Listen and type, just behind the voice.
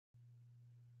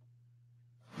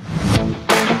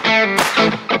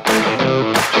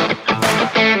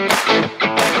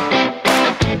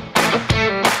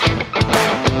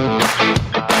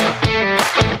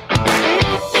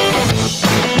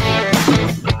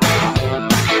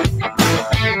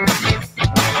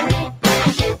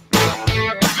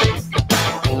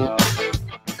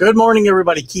Good morning,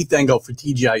 everybody. Keith Engel for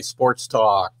TGI Sports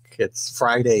Talk. It's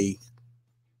Friday,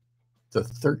 the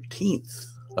 13th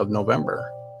of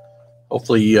November.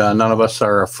 Hopefully, none of us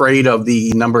are afraid of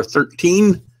the number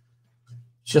 13.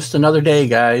 Just another day,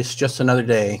 guys. Just another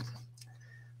day.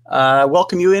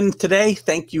 Welcome you in today.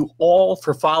 Thank you all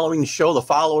for following the show. The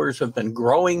followers have been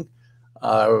growing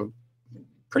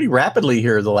pretty rapidly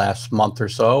here the last month or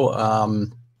so.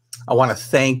 I want to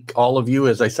thank all of you,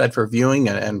 as I said, for viewing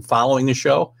and following the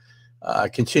show,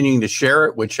 continuing to share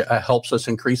it, which helps us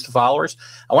increase the followers.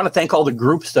 I want to thank all the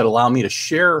groups that allow me to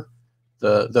share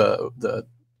the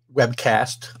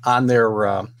webcast on their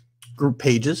group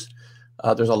pages.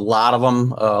 There's a lot of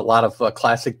them, a lot of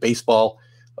classic baseball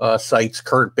sites,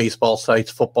 current baseball sites,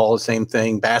 football, the same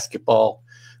thing, basketball.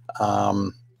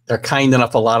 They're kind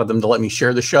enough, a lot of them, to let me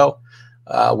share the show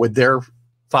with their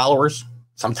followers.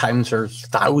 Sometimes there's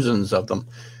thousands of them,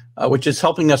 which is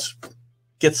helping us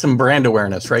get some brand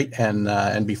awareness, right?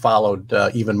 And be followed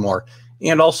even more.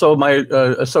 And also my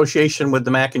association with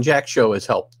the Mac and Jack show has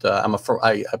helped.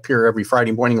 I appear every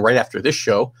Friday morning right after this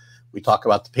show. We talk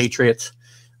about the Patriots.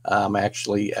 I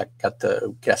actually got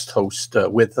the guest host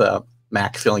with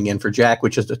Mac filling in for Jack,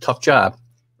 which is a tough job,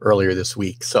 earlier this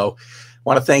week. So I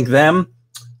want to thank them.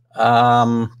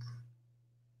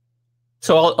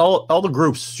 So all the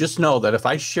groups, just know that if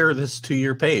I share this to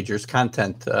your page, there's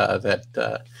content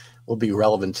that will be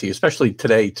relevant to you, especially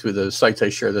today to the sites I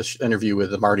share this interview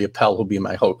with Marty Appel, who'll be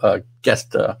my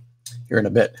guest here in a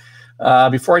bit.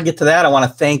 Before I get to that, I want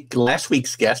to thank last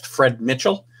week's guest, Fred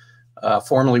Mitchell,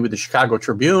 formerly with the Chicago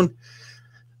Tribune.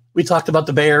 We talked about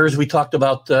the Bears. We talked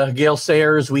about Gale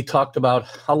Sayers. We talked about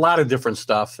a lot of different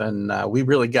stuff, and we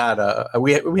really got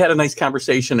we had a nice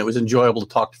conversation. It was enjoyable to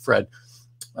talk to Fred.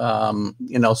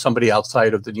 Somebody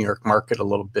outside of the New York market a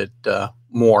little bit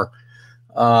more.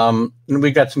 And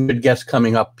we got some good guests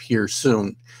coming up here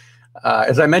soon.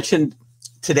 As I mentioned,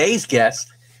 today's guest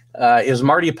is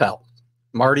Marty Appel.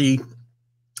 Marty,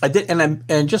 I did,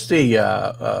 and just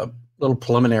a little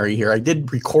preliminary here. I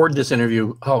did record this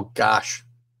interview. Oh gosh,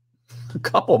 a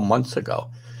couple months ago.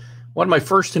 One of my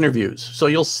first interviews. So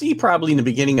you'll see probably in the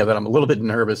beginning of it, I'm a little bit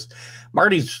nervous.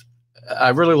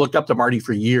 I've really looked up to Marty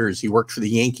for years. He worked for the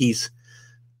Yankees.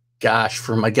 Gosh,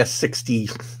 from I guess 60.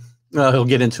 He'll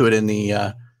get into it in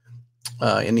the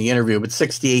interview, but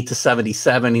 68 to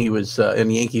 77, he was in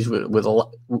the Yankees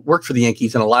worked for the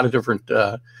Yankees in a lot of different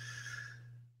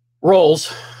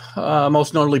roles.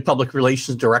 Most notably, public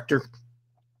relations director,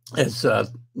 as the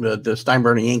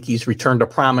Steinbrenner Yankees returned to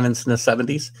prominence in the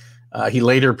 70s. He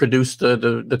later produced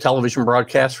the television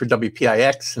broadcast for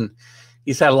WPIX, and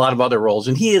he's had a lot of other roles.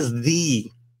 And he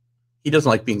doesn't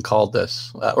like being called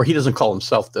this, or he doesn't call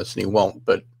himself this, and he won't,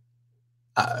 but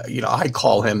I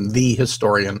call him the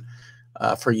historian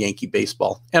for Yankee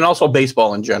baseball, and also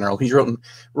baseball in general. He's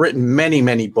written many,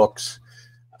 many books,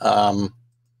 about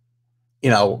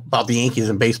the Yankees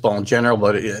and baseball in general,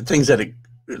 but things that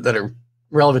are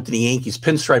relevant to the Yankees: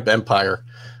 Pinstripe Empire,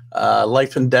 the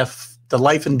life and death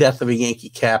of a Yankee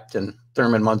captain,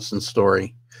 Thurman Munson's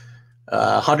story,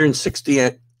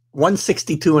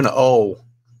 162 and 0.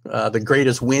 The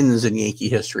greatest wins in Yankee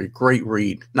history. Great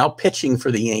read. Now pitching for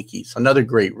the Yankees. Another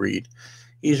great read.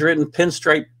 He's written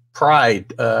Pinstripe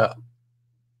Pride,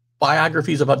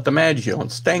 biographies about DiMaggio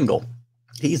and Stengel.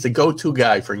 He's the go-to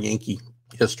guy for Yankee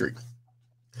history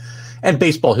and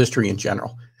baseball history in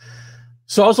general.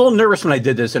 So I was a little nervous when I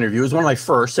did this interview. It was one of my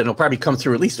first, and it'll probably come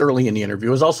through at least early in the interview.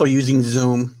 I was also using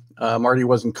Zoom. Marty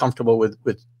wasn't comfortable with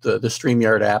the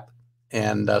StreamYard app,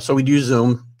 and so we'd use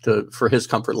Zoom for his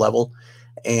comfort level.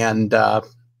 And I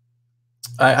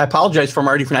apologize for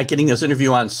Marty for not getting this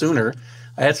interview on sooner.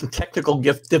 I had some technical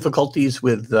difficulties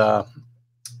with,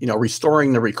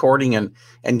 restoring the recording and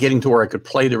getting to where I could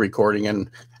play the recording. And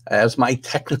as my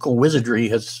technical wizardry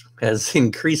has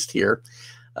increased here,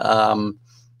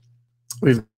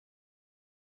 we've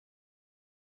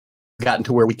gotten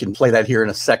to where we can play that here in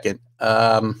a second.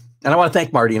 And I want to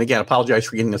thank Marty, and again, apologize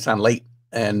for getting this on late.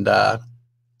 And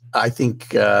I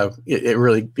think it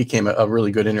really became a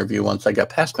really good interview once I got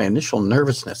past my initial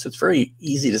nervousness. It's very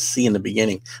easy to see in the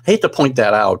beginning. I hate to point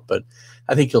that out, but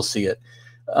I think you'll see it.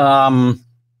 Because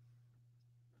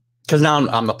now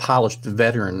I'm the polished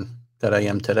veteran that I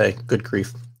am today. Good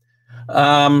grief.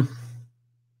 We'll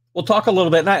talk a little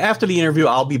bit. And after the interview,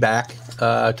 I'll be back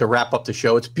to wrap up the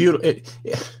show. It's beautiful.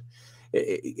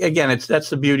 Again, that's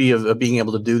the beauty of being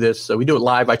able to do this. So we do it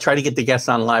live. I try to get the guests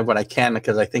on live when I can,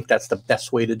 because I think that's the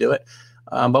best way to do it.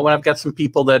 But when I've got some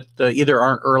people that either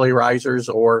aren't early risers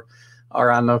or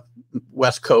are on the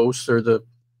West Coast or the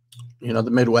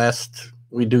Midwest,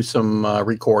 we do some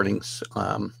recordings,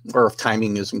 or if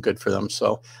timing isn't good for them.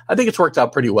 So I think it's worked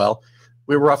out pretty well.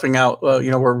 We're roughing out,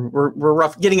 we're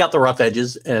getting out the rough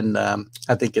edges, and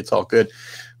I think it's all good.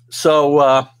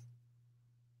 So,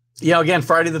 again,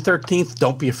 Friday the 13th,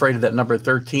 don't be afraid of that number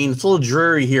 13. It's a little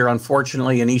dreary here,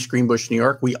 unfortunately, in East Greenbush, New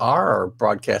York. We are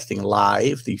broadcasting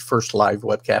live, the first live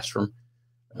webcast from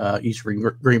East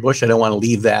Greenbush. I don't want to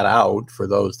leave that out for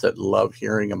those that love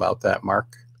hearing about that,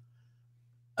 Mark.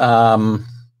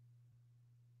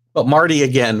 But Marty,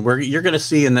 again, you're going to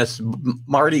see in this,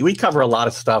 Marty, we cover a lot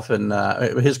of stuff in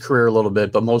his career a little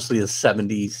bit, but mostly the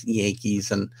 70s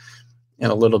Yankees, and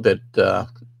a little bit,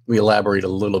 we elaborate a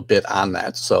little bit on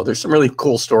that. So there's some really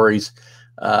cool stories,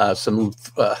 some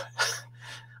things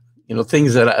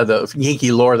that the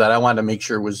Yankee lore that I wanted to make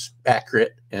sure was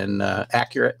accurate, and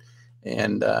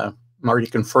Marty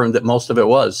confirmed that most of it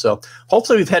was. So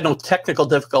hopefully we've had no technical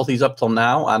difficulties up till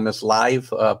now on this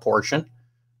live portion.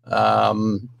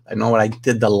 I know when I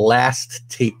did the last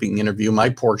taping interview, my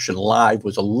portion live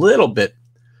was a little bit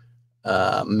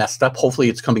messed up. Hopefully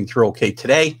it's coming through okay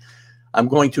today. I'm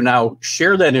going to now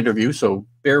share that interview, so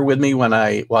bear with me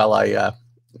while I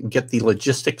get the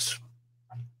logistics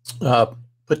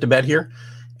put to bed here,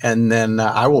 and then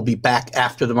I will be back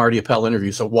after the Marty Appel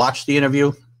interview. So watch the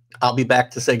interview. I'll be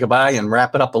back to say goodbye and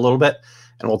wrap it up a little bit,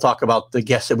 and we'll talk about the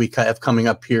guests that we have coming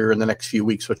up here in the next few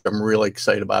weeks, which I'm really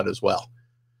excited about as well.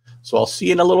 So I'll see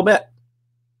you in a little bit.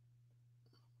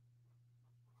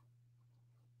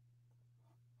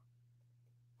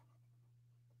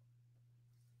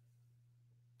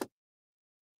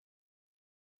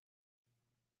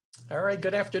 All right,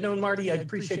 good afternoon, Marty. I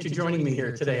appreciate you joining me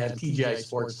here today on TGI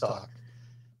Sports Talk.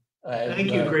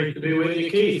 Thank you. Great to be with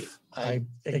you, Keith.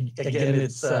 Again,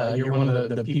 it's you're one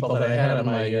of the people that I had on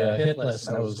my hit list,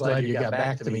 and I was glad you got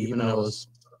back to me, even though it was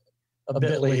a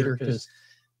bit later, because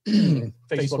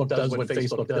Facebook does what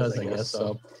Facebook does, I guess.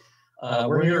 So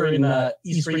we're here in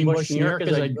East Greenbush, New York,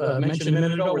 as I mentioned a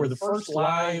minute ago. We're the first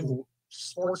live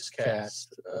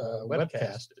sportscast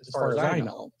webcast, as far as I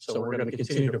know. So we're going to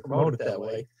continue to promote it that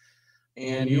way.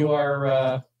 And you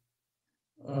are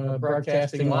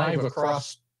broadcasting live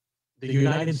across the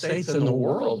United States and the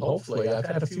world, hopefully. I've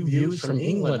had a few views from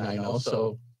England, I know,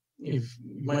 so you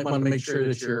might want to make sure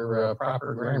that your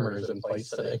proper grammar is in place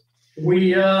today.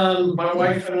 We, my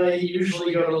wife and I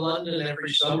usually go to London every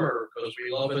summer because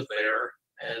we love it there,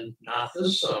 and not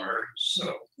this summer.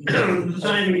 So the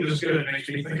timing was good. It makes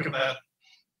me think of that.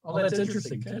 Oh, that's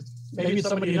interesting. Maybe it's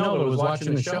somebody you know that was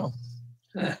watching the show.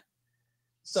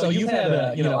 So you've had,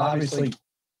 obviously,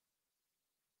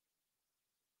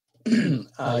 in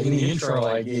the intro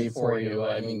I gave for you,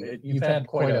 I mean, you've had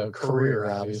quite a career,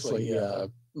 obviously,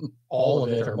 all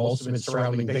of it or most of it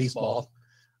surrounding baseball.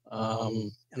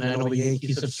 And I know the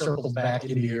Yankees have circled back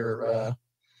into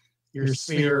your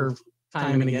sphere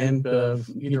time and again,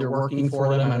 either working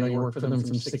for them. I know you worked for them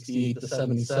from 68 to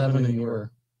 77, and you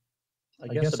were, I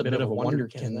guess, a bit of a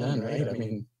wonderkin then, right? I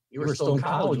mean, you were still in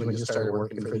college when you started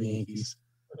working for the Yankees.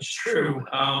 It's true.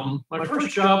 My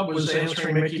first job was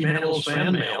answering Mickey Mantle's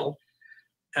fan mail.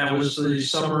 That was the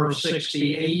summer of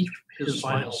 68, his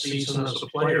final season as a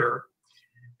player.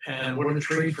 And what a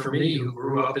treat for me, who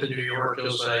grew up in New York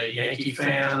as a Yankee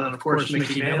fan and, of course,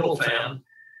 Mickey Mantle fan.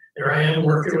 There I am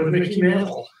working with Mickey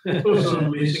Mantle. It was an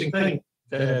amazing thing.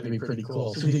 That had to be pretty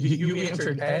cool. So did you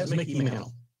answer as Mickey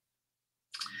Mantle?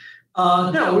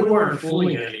 No, we weren't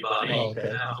fooling anybody. Oh,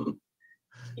 okay.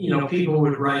 People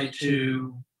would write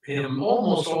to him.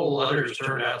 Almost all the letters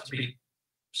turned out to be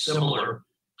similar.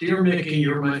 Dear Mickey,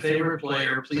 you're my favorite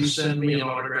player. Please send me an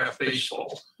autographed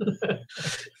baseball.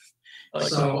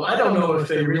 So I don't know if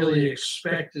they really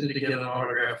expected to get an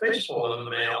autographed baseball in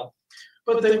the mail,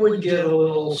 but they would get a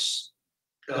little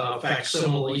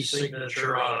facsimile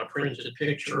signature on a printed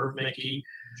picture of Mickey.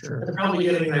 Sure. And probably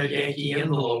getting that Yankee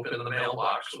envelope in the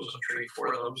mailbox was a treat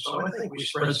for them. So I think we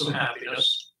spread some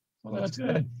happiness. Well, that's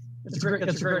good. That's a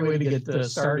great way to get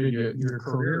started your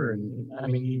career. And I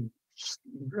mean, you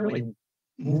really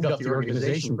moved up the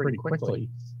organization pretty quickly.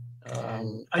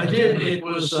 I did. It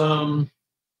was a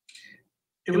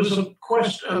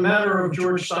matter of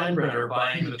George Steinbrenner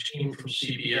buying the team from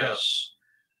CBS.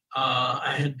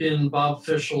 I had been Bob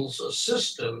Fischel's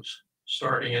assistant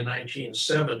starting in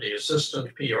 1970,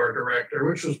 assistant PR director,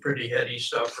 which was pretty heady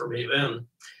stuff for me then.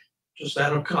 Just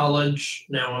out of college,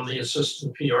 now I'm the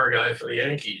assistant PR guy for the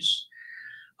Yankees.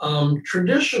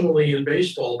 Traditionally in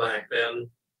baseball back then,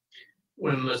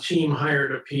 when the team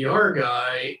hired a PR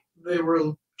guy, they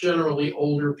were generally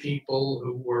older people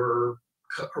who were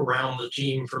around the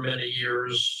team for many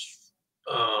years,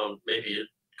 maybe a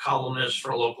columnist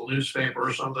for a local newspaper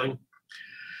or something.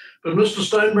 But Mr.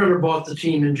 Steinbrenner bought the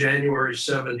team in January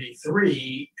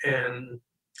 '73, and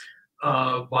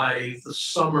by the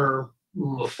summer,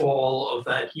 the fall of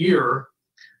that year,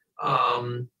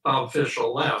 Bob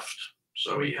Fischel left.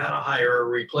 So he had to hire a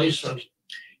replacement.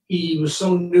 He was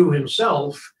so new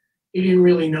himself, he didn't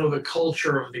really know the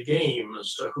culture of the game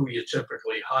as to who you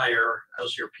typically hire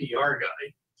as your PR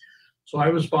guy. So I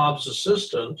was Bob's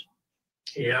assistant.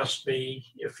 He asked me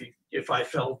if I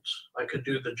felt I could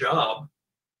do the job.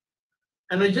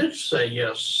 And I did say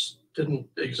yes, didn't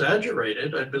exaggerate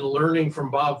it. I'd been learning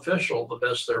from Bob Fischel the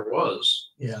best there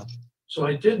was. Yeah. So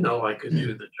I did know I could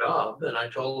do the job, and I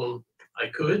told him I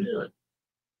could.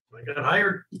 I got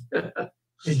hired.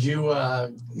 Did you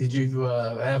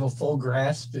have a full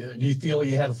grasp? Do you feel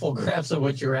you had a full grasp of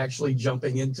what you're actually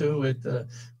jumping into with the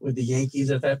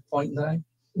Yankees at that point in time?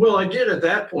 Well, I did at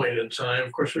that point in time.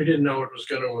 Of course, we didn't know it was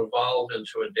going to evolve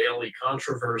into a daily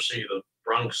controversy, the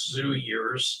Bronx Zoo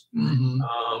years. Mm-hmm.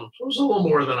 So it was a little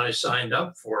more than I signed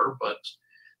up for, but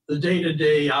the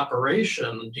day-to-day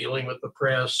operation, dealing with the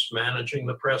press, managing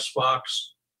the press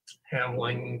box,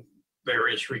 handling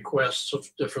various requests of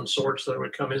different sorts that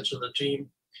would come into the team,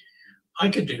 I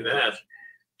could do that.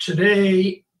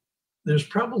 Today, there's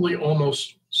probably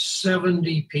almost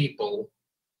 70 people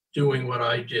doing what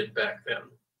I did back then.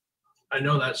 I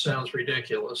know that sounds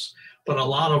ridiculous, but a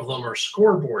lot of them are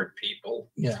scoreboard people.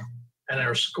 Yeah. And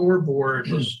our scoreboard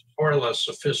was far less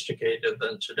sophisticated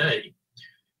than today.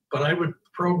 But I would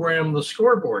program the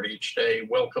scoreboard each day,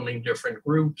 welcoming different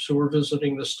groups who were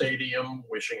visiting the stadium,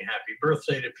 wishing happy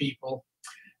birthday to people.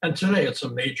 And today it's a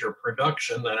major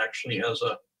production that actually has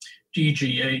a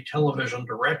DGA television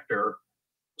director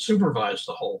supervise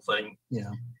the whole thing.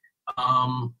 Yeah.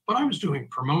 But I was doing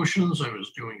promotions, I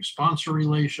was doing sponsor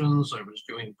relations, I was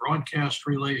doing broadcast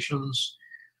relations,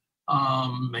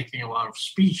 making a lot of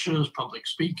speeches, public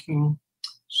speaking.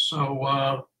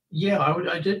 So yeah,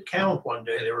 I did count one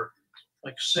day. There were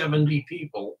like 70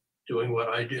 people doing what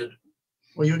I did.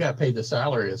 Well, you got paid the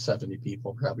salary of 70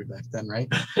 people probably back then,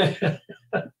 right?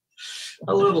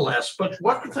 A little less. But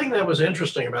one thing that was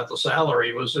interesting about the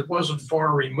salary was it wasn't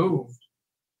far removed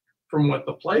from what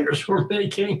the players were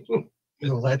making.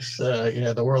 Well, that's,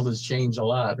 yeah, the world has changed a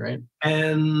lot, right?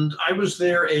 And I was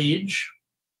their age,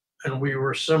 and we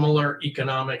were similar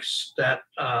economic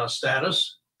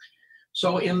status.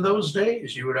 So in those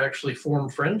days, you would actually form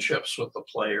friendships with the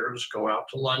players, go out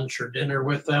to lunch or dinner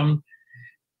with them,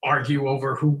 argue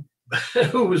over who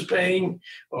was paying,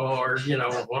 or, you know,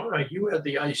 all right, you had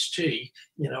the iced tea,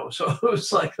 you know, so it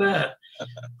was like that.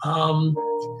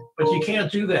 But you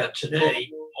can't do that today.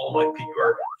 All my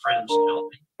PR friends tell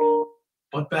me.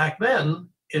 But back then,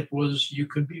 it was, you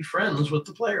could be friends with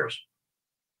the players.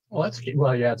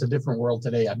 Well, yeah, it's a different world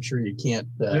today. I'm sure you can't,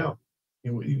 Yeah.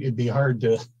 It'd be hard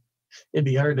to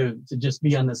just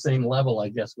be on the same level, I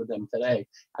guess, with them today.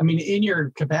 I mean, in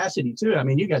your capacity too, I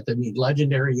mean, you got to meet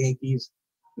legendary Yankees,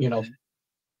 you know,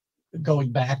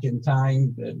 going back in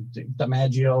time,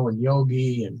 DiMaggio and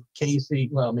Yogi and Casey.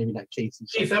 Well, maybe not Casey.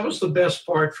 Keith, that was the best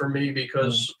part for me,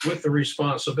 because with the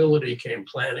responsibility came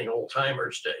planning Old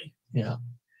Timers Day. Yeah.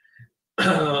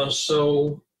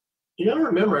 So you got to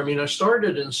remember, I mean, I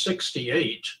started in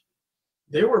 '68.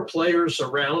 There were players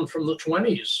around from the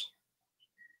 20s.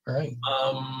 Right.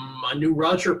 I knew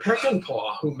Roger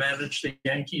Peckinpah, who managed the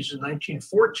Yankees in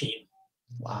 1914.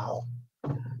 Wow.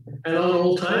 And on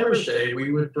Old Timers Day,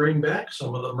 we would bring back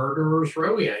some of the Murderers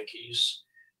Row Yankees,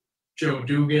 Joe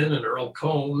Dugan and Earl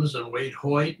Combs and Wade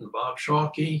Hoyt and Bob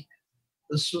Shawkey.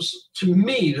 This was, to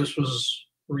me, this was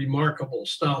remarkable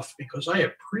stuff because I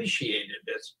appreciated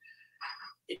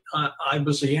it. I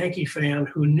was a Yankee fan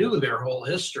who knew their whole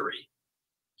history.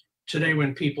 Today,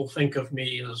 when people think of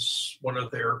me as one of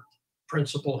their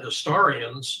principal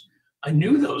historians, I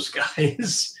knew those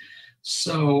guys.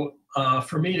 So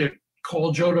for me to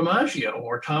call Joe DiMaggio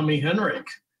or Tommy Henrich,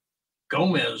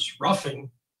 Gomez, Ruffing,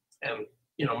 and,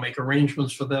 you know, make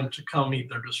arrangements for them to come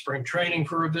either to spring training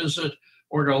for a visit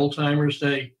or to Old Timers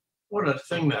Day, what a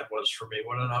thing that was for me.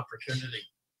 What an opportunity.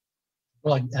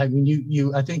 Well, I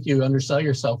mean, I think you undersell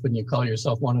yourself when you call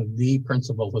yourself one of the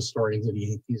principal historians of the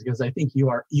Yankees, because I think you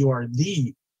are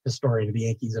the historian of the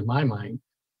Yankees in my mind.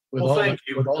 Well, thank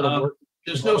you.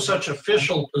 There's no such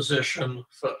official position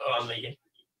on the,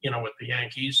 you know, with the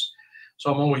Yankees,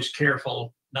 so I'm always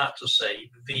careful not to say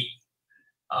the.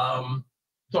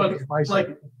 But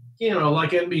like, you know, like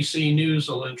NBC News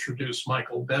will introduce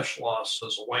Michael Beschloss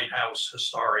as a White House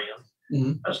historian.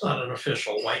 Mm-hmm. That's not an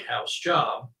official White House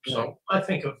job. So I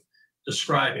think of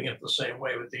describing it the same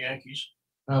way with the Yankees.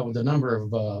 Oh, the number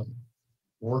of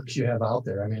works you have out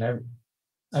there. I mean,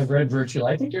 I've read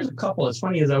virtually. I think there's a couple. It's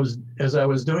funny, as I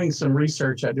was doing some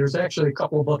research, there's actually a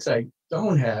couple of books I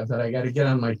don't have that I got to get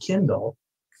on my Kindle.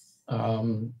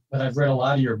 But I've read a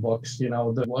lot of your books. You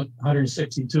know, the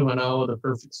 162-0, The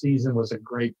Perfect Season was a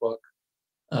great book.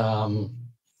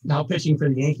 Now Pitching for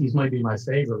the Yankees might be my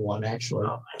favorite one, actually.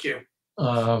 Oh, thank you.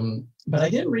 But I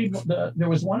didn't read there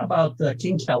was one about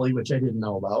King Kelly, which I didn't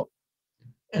know about.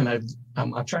 And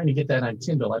I'm trying to get that on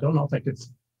Kindle. I don't know if I could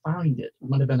find it. It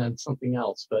might have been on something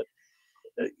else, but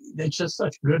it's just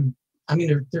such good. I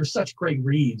mean, they're such great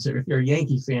reads. If you're a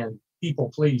Yankee fan,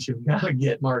 people, please, you've got to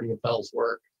get Marty Appel's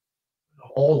work,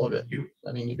 all of it.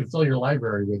 I mean, you can fill your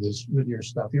library with your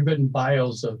stuff. You've written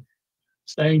bios of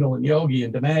Stengel and Yogi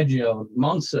and DiMaggio and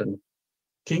Munson,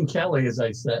 King Kelly, as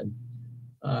I said.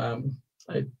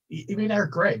 Even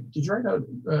Eric Gregg. Did you write out,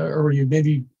 or were you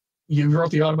maybe you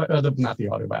wrote the not the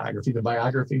autobiography, the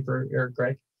biography for Eric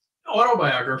Gregg?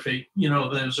 Autobiography, you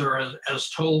know, those are as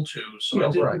told to. So Yeah,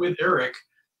 I did right. with Eric.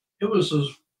 It was as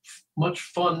much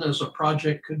fun as a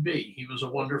project could be. He was a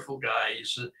wonderful guy.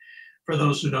 For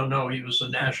those who don't know, he was a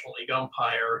National League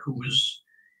umpire who was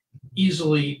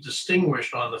easily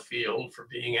distinguished on the field for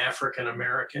being African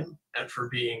American and for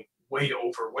being way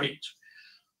overweight.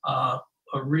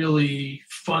 A really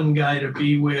fun guy to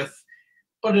be with,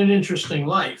 but an interesting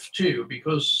life too,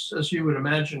 because as you would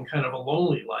imagine, kind of a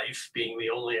lonely life, being the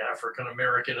only African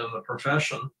American in the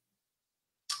profession.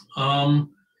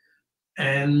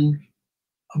 And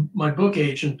my book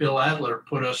agent, Bill Adler,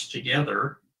 put us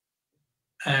together.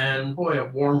 And boy, a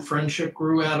warm friendship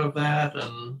grew out of that.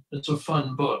 And it's a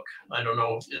fun book. I don't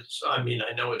know if I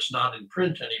know it's not in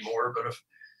print anymore, but if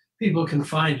people can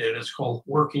find it, it's called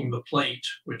Working the Plate,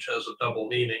 which has a double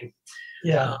meaning.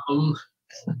 Yeah. So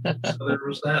there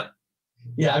was that.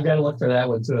 Yeah, I've got to look for that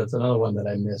one too. It's another one that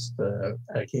I missed.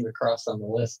 I came across on the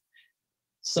list.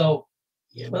 So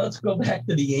let's go back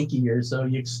to the Yankee years. So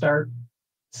you start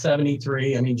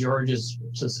 73. I mean, George is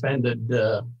suspended.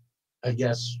 I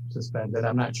guess suspended.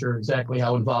 I'm not sure exactly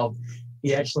how involved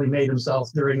he actually made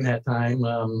himself during that time.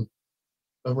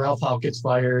 But Ralph Houk gets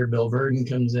fired. Bill Verdon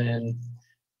comes in.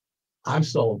 I'm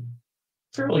still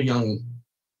fairly young.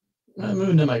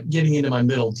 I'm getting into my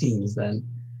middle teens then.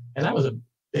 And I was a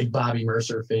big Bobby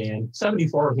Mercer fan.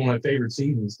 74 was one of my favorite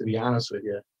seasons, to be honest with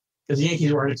you, because the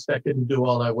Yankees weren't expected to do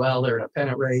all that well. They're in a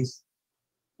pennant race.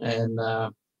 And,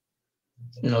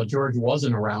 George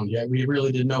wasn't around yet. We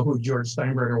really didn't know who George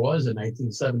Steinbrenner was in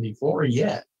 1974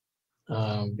 yet,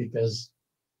 because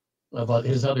of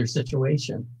his other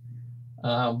situation.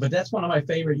 But that's one of my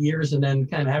favorite years. And then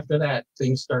kind of after that,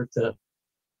 things start to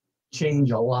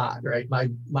change a lot, right?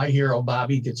 My hero,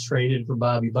 Bobby, gets traded for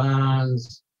Bobby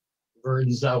Bonds.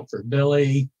 Verdon's out for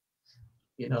Billy,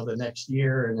 the next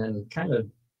year. And then kind of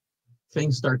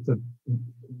things start to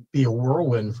be a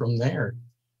whirlwind from there.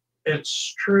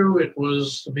 It's true. It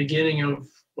was the beginning of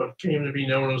what came to be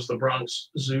known as the Bronx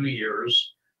Zoo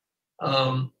years.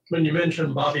 When you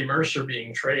mentioned Bobby Mercer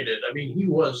being traded, I mean, he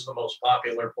was the most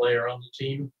popular player on the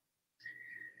team.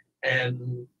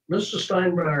 And Mr.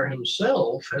 Steinbrenner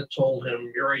himself had told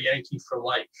him, "You're a Yankee for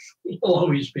life. You'll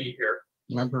always be here."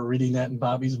 I remember reading that in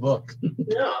Bobby's book.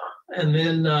 Yeah. And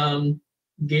then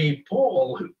Gabe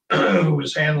Paul, who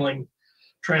was handling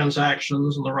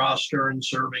transactions in the roster and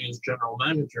serving as general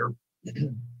manager,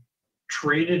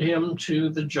 traded him to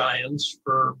the Giants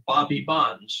for Bobby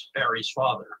Bonds, Barry's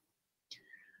father.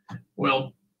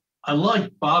 Well, I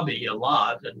liked Bobby a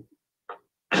lot,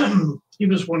 and he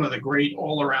was one of the great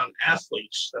all-around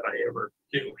athletes that I ever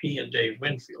knew, he and Dave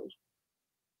Winfield.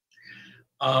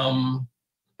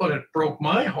 But it broke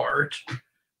my heart,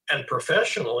 and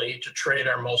professionally, to trade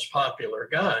our most popular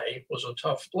guy was a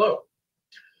tough blow.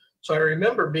 So I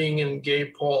remember being in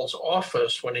Gabe Paul's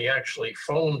office when he actually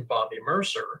phoned Bobby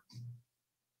Mercer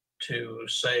to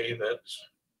say that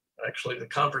actually the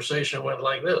conversation went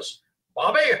like this: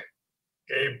 "Bobby,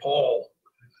 Gabe Paul,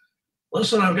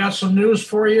 listen, I've got some news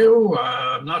for you.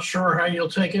 I'm not sure how you'll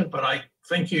take it, but I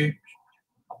think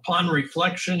upon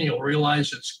reflection, you'll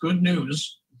realize it's good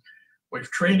news. We've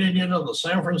traded you to the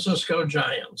San Francisco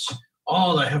Giants.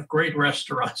 Oh, they have great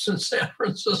restaurants in San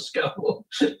Francisco."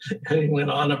 And he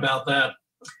went on about that.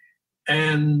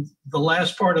 And the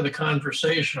last part of the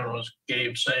conversation was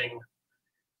Gabe saying,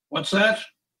 "What's that?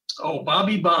 Oh,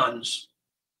 Bobby Bonds.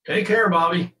 Take care,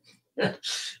 Bobby."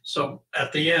 So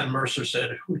at the end, Mercer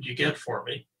said, "Who'd you get for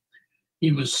me?"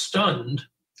 He was stunned.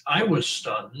 I was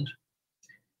stunned.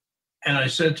 And I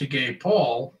said to Gabe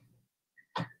Paul,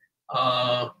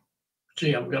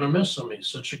 "Gee, I'm going to miss him. He's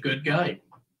such a good guy."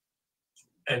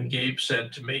 And Gabe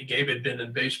said to me, Gabe had been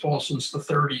in baseball since the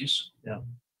 30s. Yeah.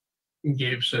 And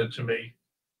Gabe said to me,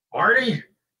 "Marty,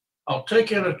 I'll take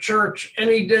you to church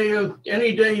any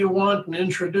day you want and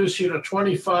introduce you to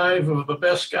 25 of the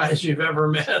best guys you've ever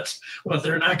met, but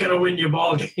they're not going to win you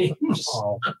ball games.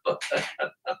 Oh.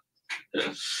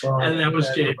 And that was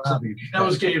Gabe. That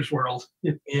was Gabe's world.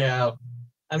 Yeah.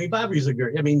 I mean, Bobby's a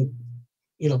great, I mean,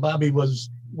 you know, Bobby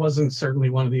wasn't certainly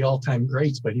one of the all-time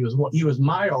greats, but he was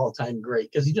my all-time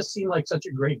great because he just seemed like such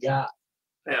a great guy.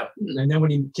 Yeah. And then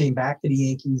when he came back to the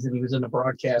Yankees and he was in the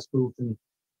broadcast booth and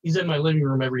he's in my living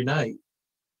room every night.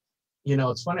 You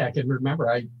know, it's funny. I can remember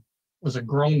I was a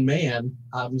grown man,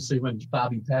 obviously, when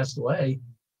Bobby passed away.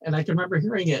 And I can remember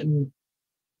hearing it and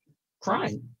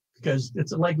crying because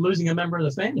it's like losing a member of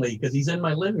the family because he's in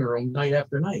my living room night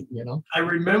after night, you know. I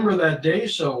remember that day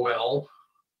so well.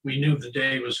 We knew the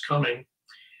day was coming.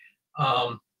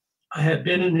 I had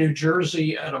been in New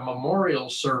Jersey at a memorial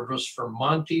service for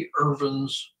Monty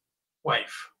Irvin's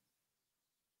wife.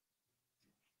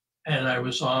 And I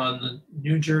was on the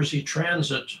New Jersey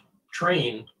Transit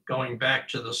train going back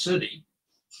to the city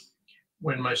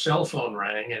when my cell phone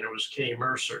rang, and it was Kay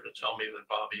Mercer to tell me that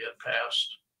Bobby had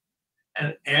passed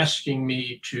and asking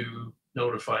me to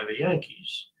notify the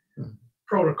Yankees.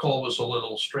 Protocol was a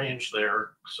little strange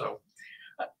there. So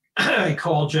I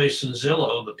called Jason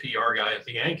Zillow, the PR guy at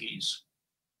the Yankees,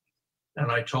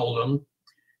 and I told him,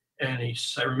 and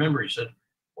I remember he said,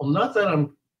 well, not that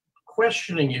I'm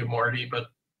questioning you, Marty, but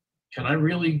can I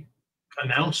really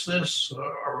announce this?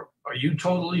 Or are you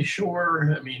totally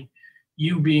sure? I mean,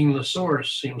 you being the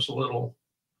source seems a little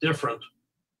different.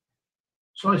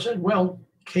 So I said, well,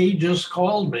 Kay just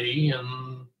called me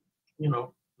and, you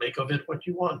know, make of it what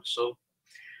you want. So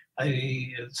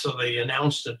they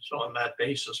announced it on that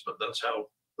basis, but that's how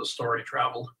the story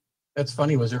traveled. That's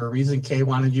funny. Was there a reason Kay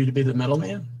wanted you to be the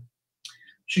middleman?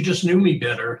 She just knew me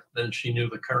better than she knew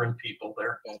the current people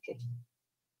there. Gotcha.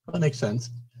 That makes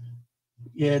sense.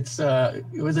 Yeah,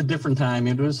 it was a different time.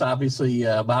 It was obviously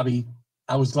Bobby.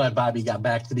 I was glad Bobby got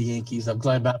back to the Yankees. I'm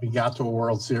glad Bobby got to a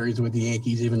World Series with the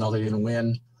Yankees, even though they didn't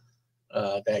win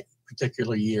that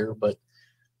particular year. But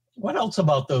what else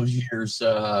about those years?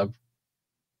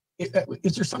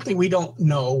 Is there something we don't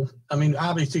know? I mean,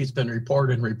 obviously it's been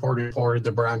reported,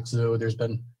 the Bronx Zoo. There's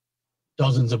been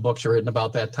dozens of books written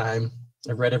about that time.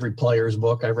 I've read every player's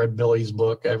book. I've read Billy's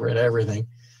book. I've read everything.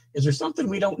 Is there something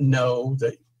we don't know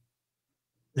that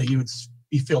you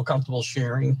feel comfortable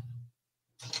sharing?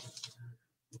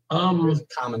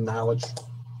 Common knowledge.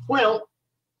 Well,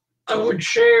 I would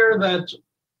share that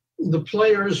the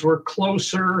players were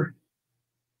closer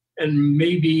and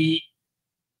maybe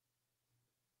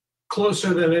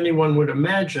closer than anyone would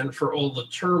imagine for all the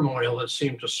turmoil that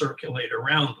seemed to circulate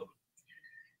around them.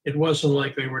 It wasn't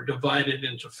like they were divided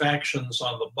into factions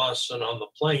on the bus and on the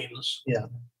planes. Yeah.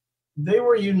 They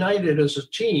were united as a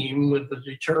team with the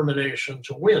determination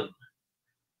to win.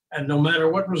 And no matter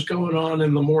what was going on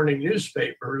in the morning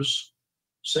newspapers,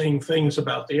 saying things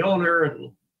about the owner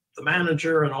and the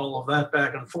manager and all of that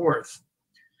back and forth,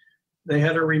 they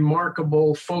had a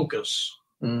remarkable focus.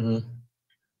 Mm-hmm.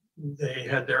 They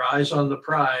had their eyes on the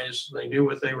prize. They knew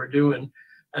what they were doing.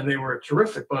 And they were a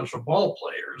terrific bunch of ball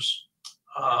players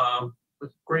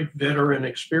with great veteran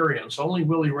experience. Only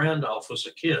Willie Randolph was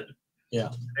a kid. Yeah.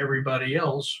 Everybody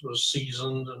else was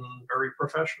seasoned and very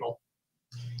professional.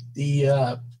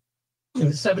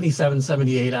 In 77,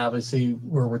 78, obviously,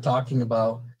 where we're talking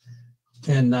about.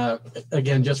 And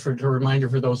again, just for a reminder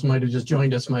for those who might have just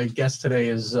joined us, my guest today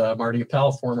is Marty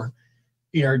Appel, former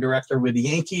PR director with the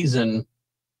Yankees. And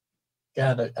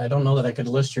God, I don't know that I could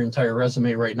list your entire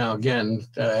resume right now again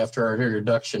after our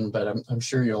introduction, but I'm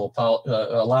sure you'll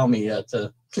allow me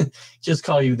to just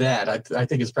call you that. I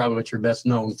think it's probably what you're best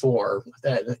known for,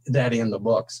 that in the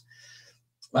books.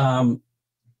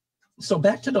 So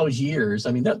back to those years,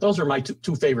 I mean, those are my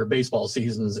two favorite baseball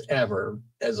seasons ever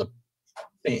as a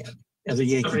fan, as a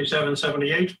Yankee. 77,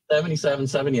 78? 77,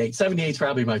 78. 78 is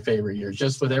probably my favorite year,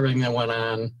 just with everything that went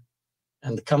on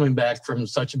and coming back from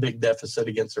such a big deficit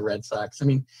against the Red Sox. I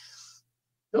mean,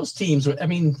 those teams, I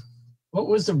mean, what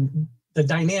was the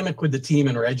dynamic with the team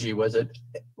and Reggie? Was it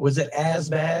as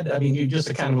bad? I mean, you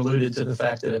just kind of alluded to the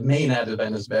fact that it may not have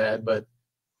been as bad, but.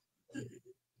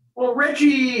 Well,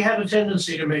 Reggie had a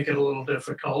tendency to make it a little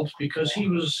difficult because he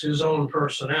was his own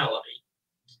personality.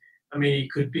 I mean, he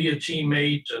could be a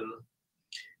teammate, and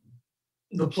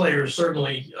the players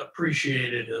certainly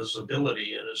appreciated his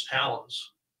ability and his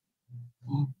talents.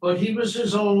 But he was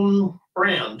his own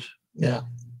brand. Yeah.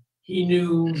 He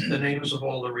knew the names of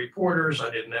all the reporters. I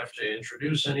didn't have to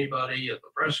introduce anybody at the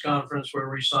press conference where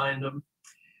we signed him.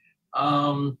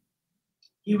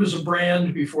 He was a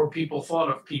brand before people thought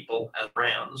of people as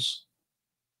brands.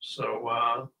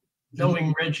 So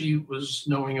knowing Reggie was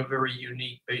knowing a very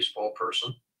unique baseball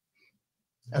person.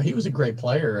 He was a great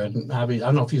player, and I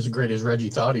don't know if he's as great as Reggie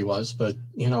thought he was, but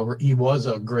he was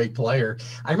a great player.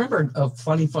 I remember a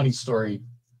funny story,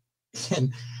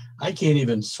 and I can't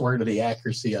even swear to the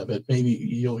accuracy of it. Maybe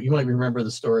you might remember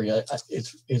the story.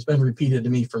 It's been repeated to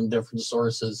me from different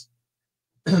sources.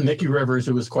 Mickey Rivers,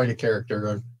 who was quite a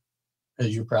character,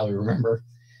 as you probably remember,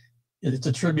 it's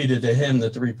attributed to him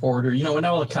that the reporter, when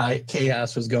all the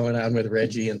chaos was going on with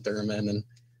Reggie and Thurman and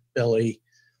Billy,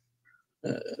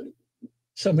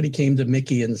 somebody came to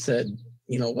Mickey and said,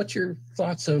 what's your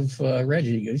thoughts of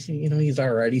Reggie? He goes, he's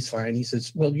all right. He's fine. He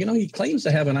says, well, he claims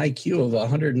to have an IQ of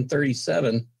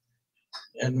 137.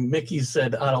 And Mickey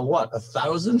said, out of what,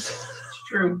 1,000? It's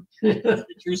true.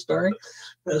 True story?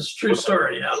 That's a true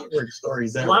story, yeah.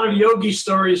 Stories a lot of Yogi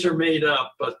stories are made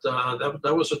up, but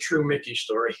that was a true Mickey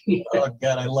story. Oh,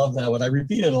 God, I love that one. I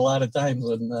repeat it a lot of times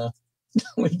when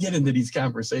we get into these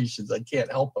conversations. I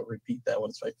can't help but repeat that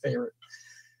one. It's my favorite.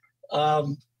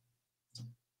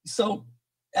 So,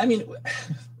 I mean,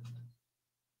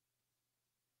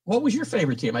 what was your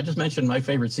favorite team? I just mentioned my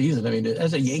favorite season. I mean,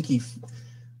 as a Yankee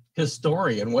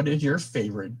historian, what is your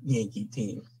favorite Yankee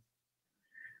team?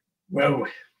 Well,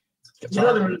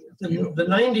 the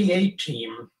 98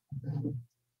 team,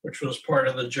 which was part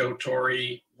of the Joe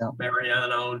Torre,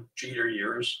 Mariano, Jeter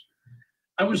years,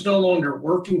 I was no longer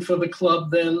working for the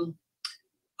club then.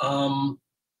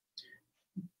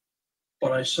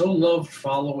 But I so loved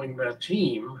following that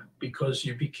team because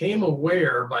you became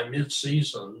aware by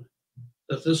mid-season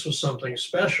that this was something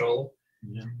special.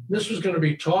 Yeah. This was going to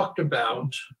be talked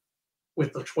about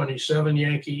with the 27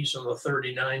 Yankees and the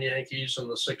 39 Yankees and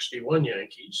the 61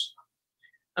 Yankees.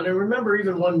 And I remember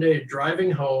even one day driving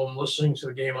home, listening to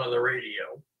the game on the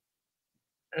radio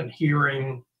and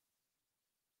hearing,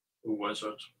 who was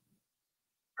it?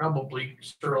 Probably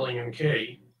Sterling and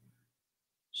Kay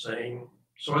saying,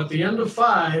 so at the end of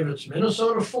 5, it's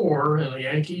Minnesota 4 and the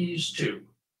Yankees 2.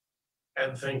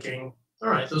 And thinking, all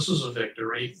right, this is a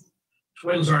victory.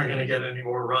 Twins aren't going to get any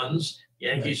more runs.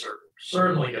 Yankees are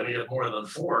certainly going to get more than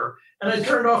 4. And I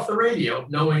turned off the radio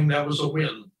knowing that was a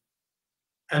win.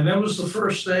 And that was the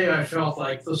first day I felt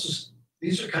like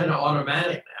these are kind of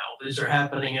automatic now. These are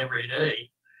happening every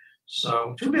day.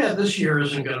 So too bad this year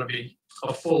isn't going to be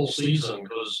a full season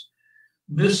because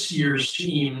this year's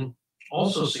team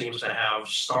also seems to have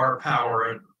star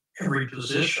power at every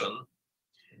position,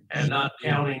 and not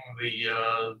counting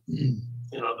the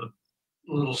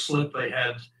little slip they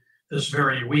had this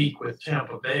very week with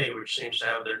Tampa Bay, which seems to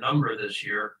have their number this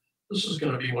year. This is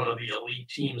going to be one of the elite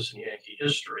teams in Yankee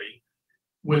history,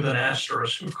 with an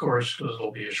asterisk, of course, because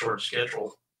it'll be a short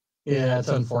schedule. Yeah, it's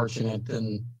unfortunate.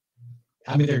 And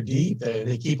I mean, they're deep.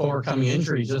 They keep overcoming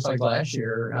injuries just like last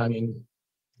year. I mean,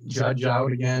 Judge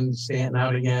out again, Stanton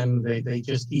out again. They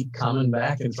just keep coming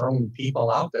back and throwing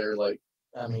people out there.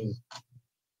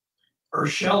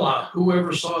 Urshela,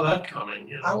 whoever saw that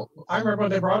coming? I remember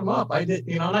when they brought him up. I did,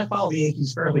 and I follow the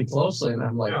Yankees fairly closely, and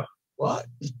I'm like, what?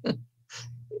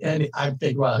 And I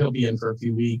think, well, he'll be in for a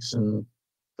few weeks, and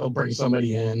they'll bring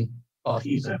somebody in. Oh,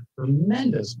 he's a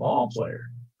tremendous ball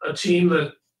player. A team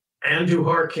that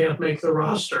Andujar can't make the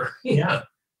roster. Yeah.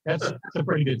 That's a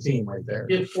pretty good team right there.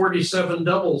 He had 47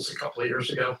 doubles a couple of years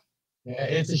ago. Yeah,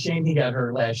 it's a shame he got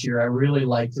hurt last year. I really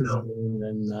liked his game,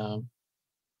 and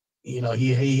he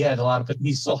had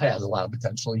he still has a lot of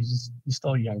potential. He's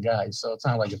still a young guy, so it's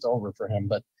not like it's over for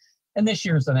him. And this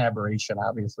year's an aberration,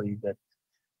 obviously. That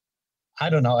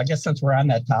I don't know. I guess since we're on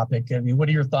that topic, I mean, what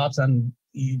are your thoughts on?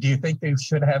 Do you think they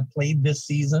should have played this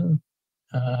season?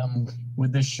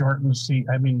 With this shortened season,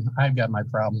 I mean, I've got my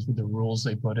problems with the rules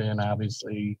they put in,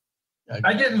 obviously.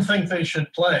 I didn't think they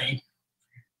should play,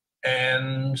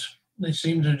 and they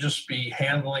seem to just be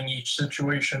handling each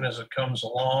situation as it comes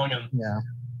along and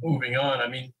moving on. I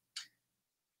mean,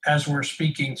 as we're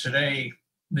speaking today,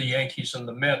 the Yankees and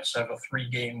the Mets have a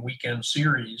 3-game weekend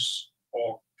series,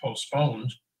 all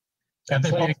postponed. And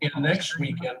they play again next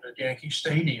weekend at Yankee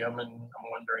Stadium, and I'm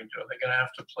wondering, are they going to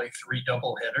have to play 3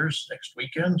 doubleheaders next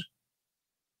weekend?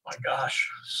 My gosh!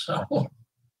 So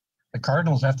the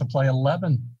Cardinals have to play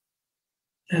 11.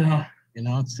 Yeah,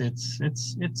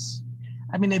 it's.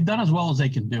 I mean, they've done as well as they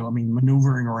can do. I mean,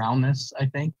 maneuvering around this, I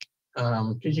think,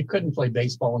 because you couldn't play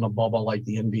baseball in a bubble like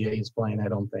the NBA is playing. I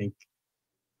don't think.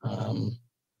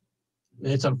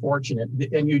 It's unfortunate.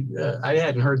 And I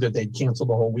hadn't heard that they'd canceled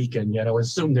the whole weekend yet. I would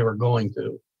assume they were going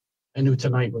to. I knew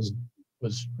tonight was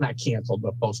not canceled,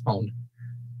 but postponed.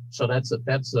 So that's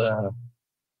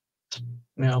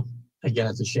again,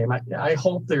 it's a shame. I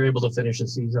hope they're able to finish the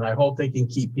season. I hope they can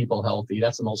keep people healthy.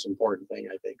 That's the most important thing,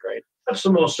 I think, right? That's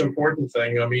the most important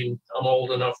thing. I mean, I'm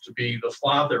old enough to be the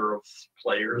father of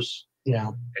players.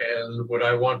 Yeah. And would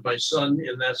I want my son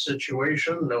in that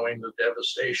situation, knowing the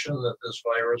devastation that this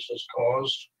virus has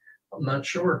caused? I'm not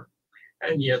sure.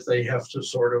 And yet they have to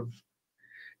sort of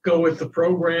go with the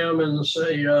program and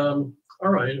say, all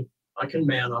right, I can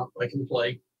man up, I can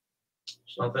play.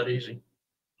 It's not that easy.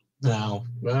 No,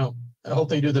 well, I hope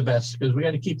they do the best, because we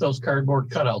got to keep those cardboard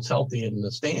cutouts healthy in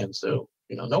the stands too.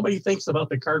 You know, nobody thinks about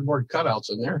the cardboard cutouts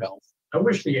and their health. I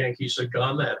wish the Yankees had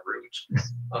gone that route.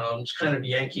 It's kind of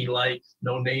Yankee-like,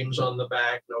 no names on the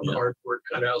back, no cardboard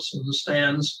cutouts in the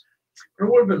stands. It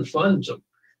would have been fun to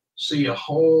see a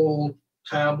whole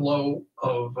tableau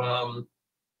of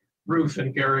Ruth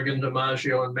and Garrigan,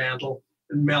 DiMaggio and Mantle,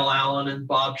 and Mel Allen and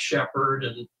Bob Shepard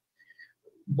and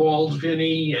Bald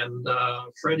Vinny and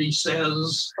Freddie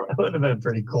Says. That would have been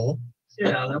pretty cool.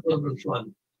 Yeah, that would have been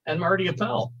fun. And Marty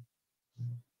Appel.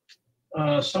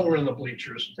 Somewhere in the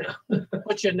bleachers.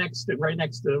 Put you right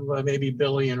next to maybe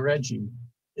Billy and Reggie.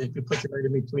 If you put you right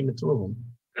in between the two of them.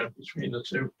 Yeah, between the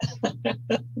two.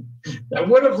 I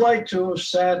would have liked to have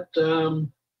sat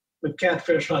with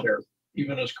Catfish Hunter,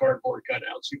 even as cardboard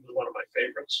cutouts. He was one of my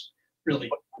favorites. Really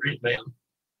great man.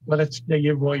 Well,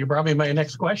 you brought me my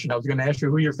next question. I was going to ask you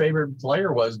who your favorite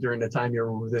player was during the time you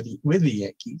were with the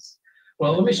Yankees.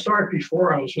 Well, let me start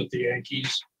before I was with the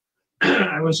Yankees.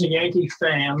 I was a Yankee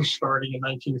fan starting in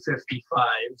 1955.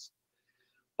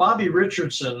 Bobby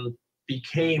Richardson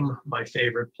became my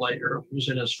favorite player. He was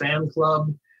in his fan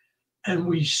club, and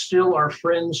we still are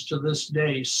friends to this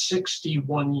day,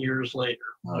 61 years later.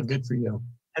 Oh, good for you.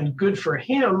 And good for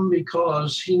him,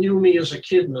 because he knew me as a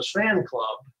kid in his fan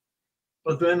club.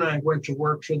 But then I went to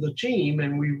work for the team,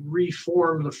 and we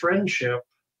reformed the friendship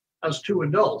as two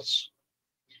adults.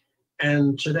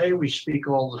 And today we speak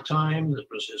all the time. It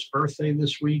was his birthday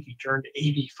this week. He turned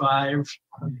 85.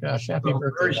 Oh gosh, happy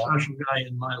birthday. Very special guy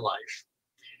in my life.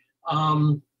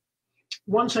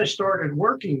 Once I started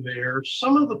working there,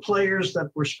 some of the players that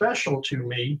were special to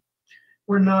me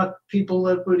were not people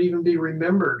that would even be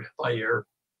remembered by your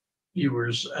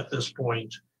viewers at this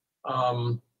point.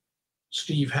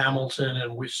 Steve Hamilton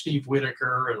and Steve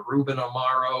Whitaker and Ruben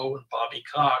Amaro and Bobby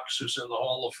Cox, who's in the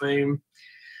Hall of Fame.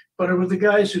 But it were the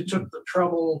guys who took the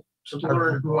trouble to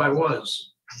learn who I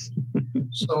was.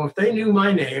 So if they knew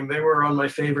my name, they were on my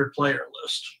favorite player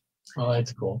list. Oh,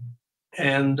 that's cool.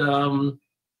 And,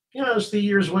 as the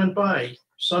years went by,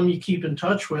 some you keep in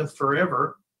touch with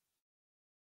forever.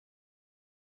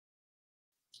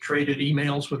 Traded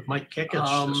emails with Mike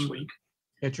Kekich this week.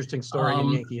 Interesting story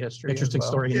in Yankee history. Interesting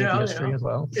story in Yankee history as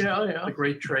well. Yeah. The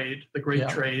great trade.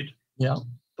 Yeah.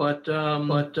 But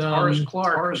Horace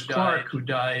Clark, who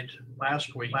died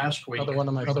last week. Another one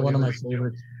of my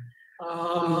favorites.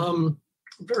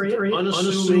 Very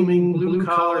unassuming blue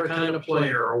collar kind of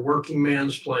player, a working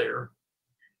man's player.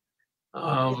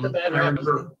 I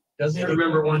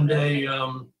remember one day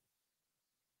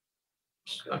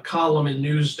a column in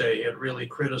Newsday had really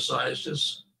criticized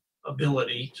his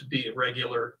ability to be a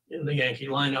regular in the Yankee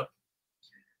lineup.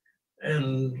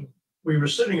 And we were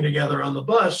sitting together on the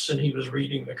bus, and he was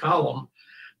reading the column,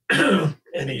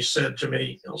 and he said to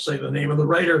me, I'll say the name of the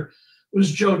writer,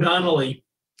 was Joe Donnelly.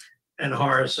 And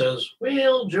Horace says,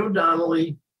 well, Joe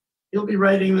Donnelly, he'll be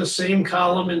writing the same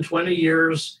column in 20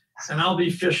 years, and I'll be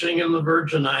fishing in the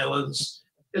Virgin Islands.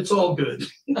 It's all good.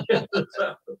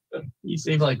 He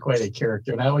seemed like quite a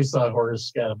character, and I always thought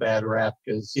Horace got a bad rap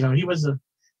because, he was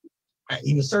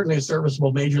certainly a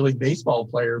serviceable Major League Baseball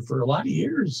player for a lot of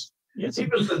years. Yes, he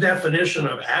was the definition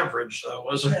of average, though,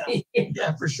 wasn't he?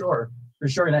 Yeah, for sure.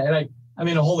 And I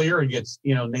mean, a whole era gets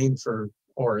named for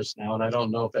Horace now, and I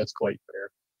don't know if that's quite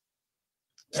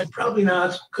fair. Probably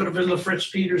not. Could have been the Fritz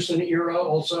Peterson era,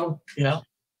 also. Yeah.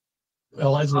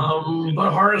 Well,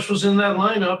 but Horace was in that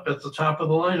lineup at the top of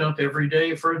the lineup every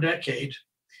day for a decade,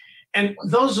 and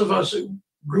those of us who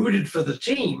rooted for the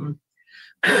team,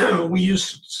 we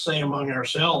used to say among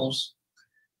ourselves,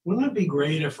 wouldn't it be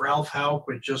great if Ralph Houck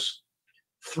would just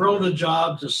throw the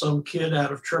job to some kid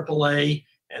out of AAA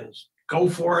and go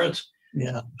for it?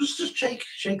 Yeah. Just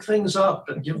shake things up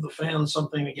and give the fans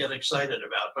something to get excited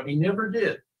about. But he never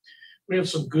did. We have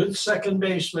some good second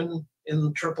basemen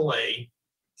in AAA.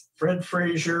 Fred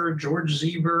Frazier, George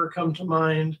Zeber come to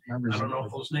mind. I don't know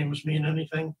if those names mean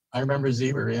anything. I remember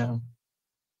Zeber, yeah.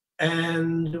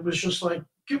 And it was just like,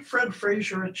 give Fred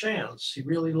Frazier a chance. He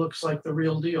really looks like the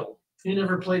real deal. He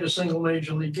never played a single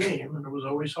major league game, and it was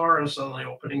always Horace on the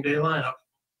opening day lineup.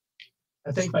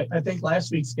 I think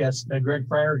last week's guest, Greg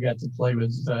Pryor, got to play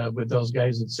with those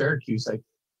guys at Syracuse.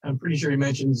 I'm pretty sure he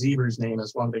mentioned Zeber's name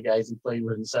as one of the guys he played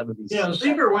with in the 70s. Yeah,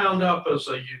 Zeber wound up as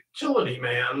a utility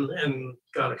man and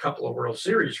got a couple of World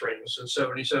Series rings in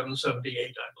 77, 78, I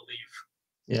believe.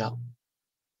 Yeah.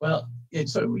 Well,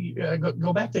 so we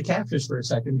go back to catfish for a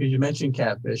second, because you mentioned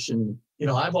catfish. And,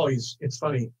 it's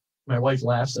funny, my wife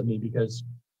laughs at me because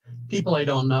people I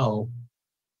don't know,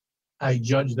 I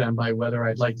judge them by whether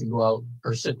I'd like to go out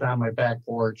or sit down my back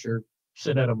porch or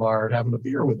sit at a bar and having a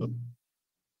beer with them.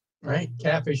 Right?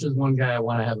 Catfish is one guy I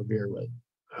want to have a beer with.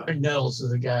 Greg Nettles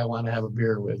is a guy I want to have a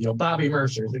beer with. Bobby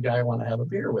Mercer is the guy I want to have a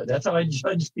beer with. That's how I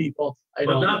judge people.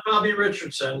 Not Bobby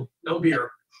Richardson. No beer.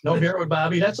 No beer with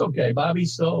Bobby. That's okay. Bobby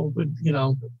still would,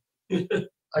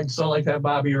 I'd still like to have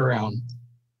Bobby around.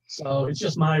 So it's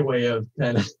just my way of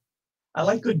kind of. I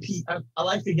like good people. I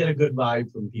like to get a good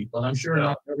vibe from people, and I'm sure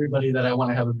not everybody that I want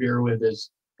to have a beer with is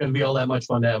going to be all that much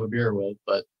fun to have a beer with.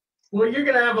 But you're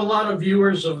going to have a lot of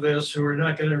viewers of this who are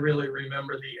not going to really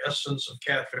remember the essence of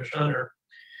Catfish Hunter.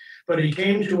 But he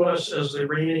came to us as the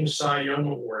reigning Cy Young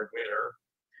Award winner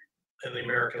in the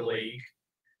American League,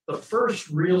 the first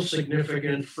real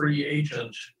significant free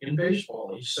agent in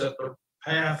baseball. He set the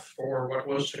path for what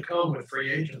was to come with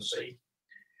free agency.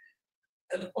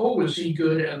 And was he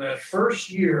good? And that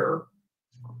first year,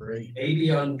 great.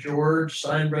 Maybe on George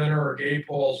Steinbrenner or Gay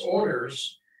Paul's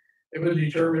orders, they were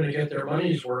determined to get their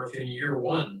money's worth in year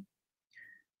one.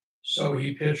 So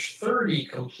he pitched 30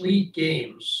 complete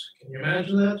games. Can you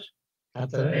imagine that? Not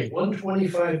today.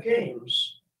 125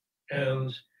 games.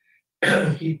 And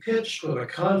he pitched with a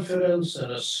confidence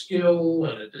and a skill,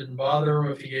 and it didn't bother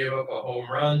him if he gave up a home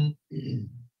run. Mm-hmm.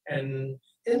 And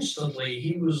instantly,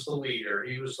 he was the leader.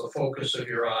 He was the focus of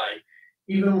your eye.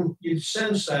 Even you'd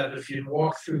sense that if you'd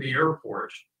walk through the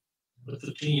airport with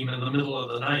the team in the middle of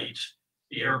the night,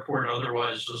 the airport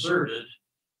otherwise deserted,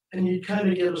 and you'd kind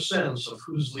of get a sense of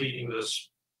who's leading this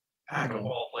pack of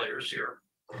ball players here.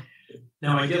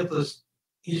 Now, I get this.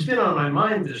 He's been on my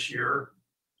mind this year,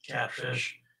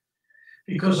 Catfish,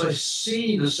 because I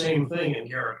see the same thing in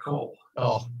Garrett Cole.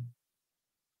 Oh.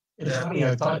 It's That funny,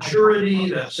 I thought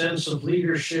maturity, that sense of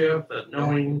leadership, that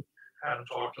knowing how to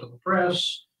talk to the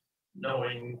press,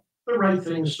 knowing the right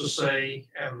things to say,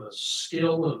 and the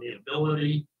skill and the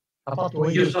ability. How about the way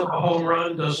He gives up a home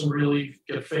run, doesn't really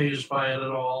get fazed by it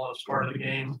at all. It's part of the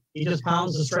game. he just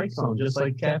pounds the strike zone just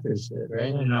like Catfish did,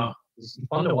 right? And it's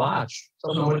fun to watch.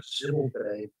 So it's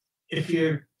today. if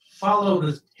you follow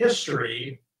the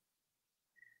history,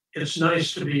 it's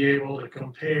nice to be able to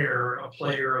compare a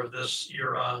player of this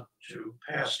era to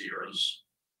past eras.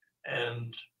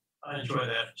 And I enjoy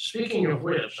that. Speaking of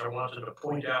which, I wanted to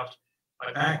point out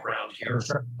my background here.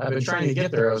 I've been trying to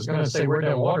get there. I was going to say where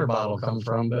that water bottle comes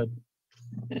from, but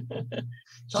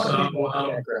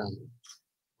background.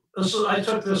 I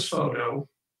took this photo.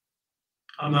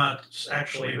 I'm not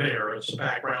actually there. It's a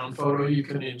background photo you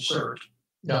can insert.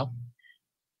 Yeah.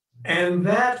 And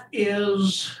that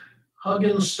is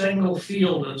Huggins Stengel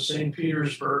Field in St.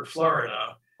 Petersburg,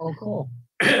 Florida. Oh, cool.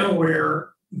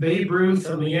 Where Babe Ruth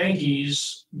and the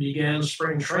Yankees began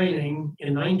spring training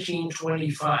in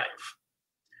 1925.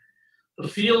 The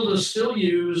field is still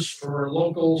used for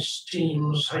local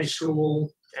teams, high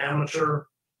school, amateur.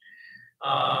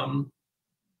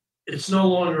 It's no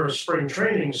longer a spring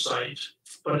training site,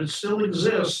 but it still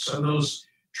exists. And those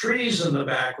trees in the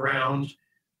background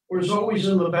was always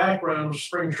in the background of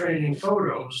spring training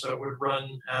photos that would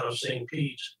run out of St.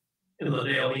 Pete in the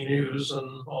Daily News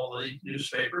and all the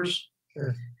newspapers.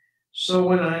 Sure. So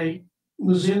when I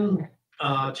was in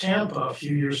Tampa a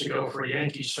few years ago for a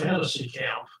Yankees fantasy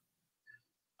camp,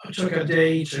 I took a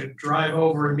day to drive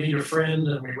over and meet a friend,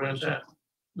 and we went to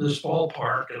this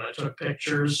ballpark, and I took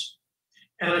pictures,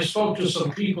 and I spoke to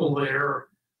some people there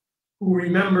who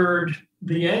remembered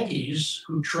the Yankees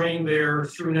who trained there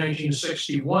through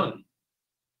 1961.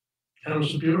 And it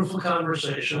was a beautiful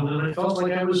conversation, and I felt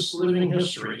like I was living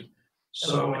history.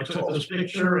 So I took this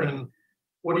picture, and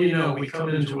what do you know? We come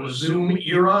into a Zoom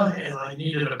era, and I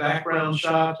needed a background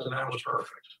shot, and that was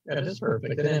perfect. Yeah, it is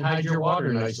perfect. And then hide your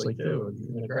water nicely, too,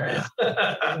 in the grass.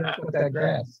 With that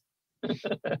grass.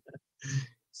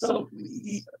 So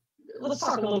let's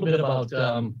talk a little bit about,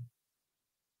 I'm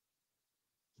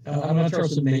going to throw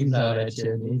some names out at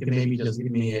you, and you can maybe just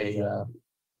give me a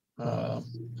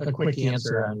quick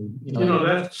answer on,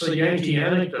 that's a Yankee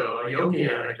anecdote, a Yogi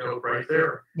anecdote right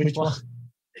there. Which one?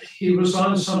 He was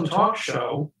on some talk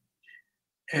show,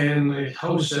 and the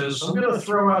host says, I'm going to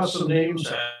throw out some names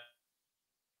at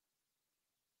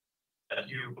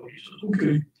you. He says,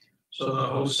 okay. So the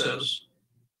host says,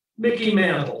 Mickey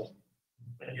Mantle.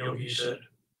 And Yogi said,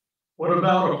 what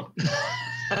about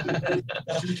him?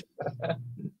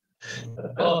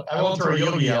 Well, I won't throw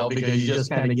Yogi out because you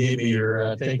just kind of gave me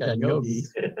your take on Yogi.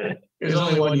 There's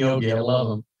only one Yogi. I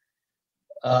love him.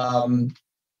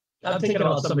 I'm thinking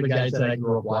about some of the guys that I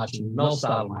grew up watching. Mel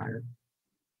Stottlemyre.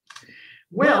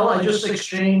 Well, I just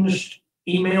exchanged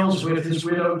emails with his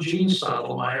widow, Jean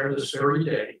Stottlemyre, this very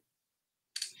day.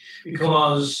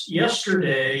 Because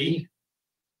yesterday,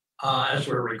 as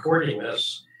we're recording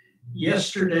this,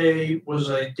 yesterday was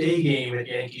a day game at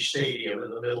Yankee Stadium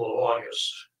in the middle of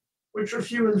August, which are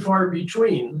few and far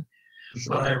between.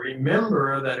 But I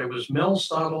remember that it was Mel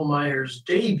Stottlemyre's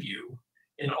debut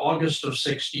in August of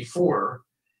 '64.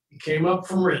 He came up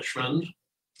from Richmond.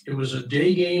 It was a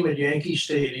day game at Yankee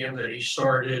Stadium that he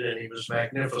started, and he was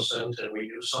magnificent, and we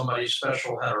knew somebody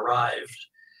special had arrived.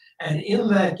 And in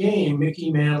that game,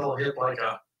 Mickey Mantle hit like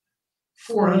a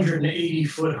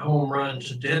 480-foot home run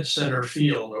to dead center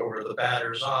field over the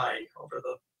batter's eye, over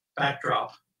the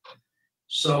backdrop.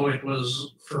 So it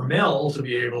was for Mel to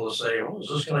be able to say, oh, is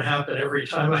this going to happen every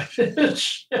time I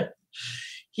pitch?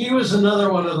 He was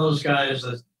another one of those guys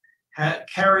that had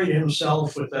carried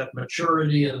himself with that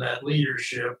maturity and that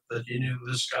leadership that you knew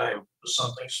this guy was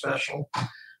something special.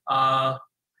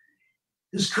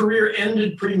 His career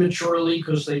ended prematurely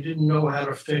because they didn't know how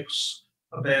to fix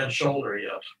a bad shoulder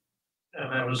yet.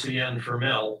 And that was the end for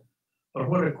Mel. But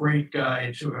what a great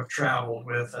guy to have traveled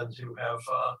with and to have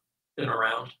been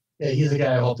around. Yeah, he's a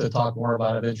guy I hope to talk more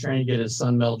about. I've been trying to get his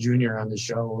son Mel Jr. on the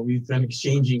show. We've been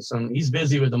exchanging some. He's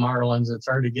busy with the Marlins. It's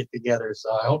hard to get together,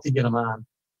 so I hope to get him on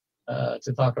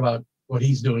to talk about what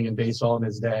he's doing in baseball and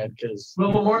his dad. Because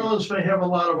well, the Marlins may have a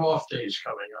lot of off days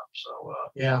coming up. So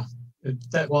yeah,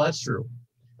 that's true.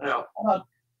 Yeah. How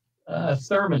about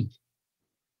Thurman?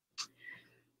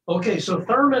 Okay, so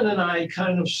Thurman and I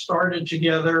kind of started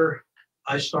together.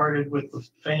 I started with the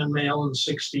fan mail in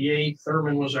 '68.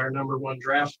 Thurman was our #1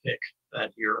 draft pick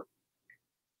that year.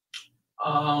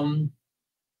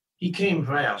 He came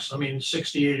fast. I mean,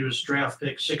 '68 he was draft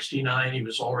pick. '69 he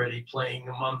was already playing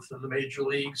a month in the major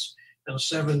leagues. And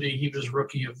 '70 he was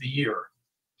rookie of the year.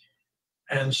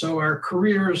 And so our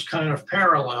careers kind of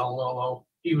parallel, although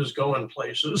he was going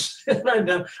places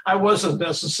and I wasn't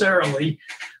necessarily.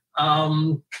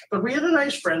 But we had a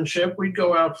nice friendship. We'd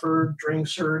go out for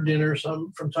drinks or dinner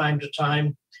from time to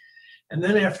time. And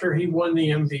then after he won the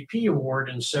MVP award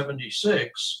in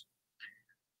 '76,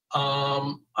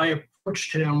 I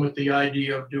approached him with the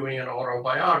idea of doing an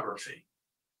autobiography.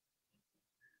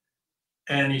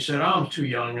 And he said, I'm too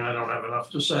young. I don't have enough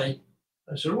to say.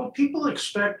 I said, well, people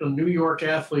expect a New York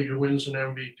athlete who wins an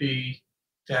MVP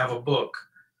to have a book.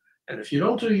 And if you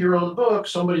don't do your own book,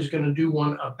 somebody's going to do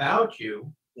one about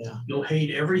you. Yeah. You'll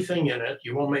hate everything in it.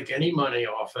 You won't make any money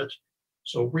off it.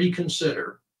 So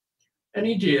reconsider. And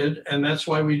he did. And that's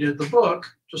why we did the book,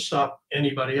 to stop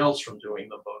anybody else from doing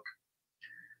the book.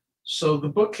 So the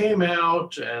book came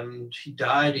out and he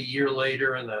died a year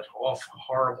later in that awful,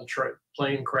 horrible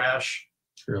plane crash.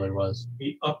 It really was.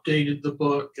 He updated the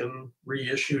book and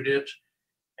reissued it.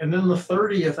 And then the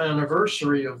 30th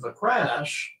anniversary of the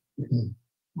crash,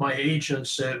 my agent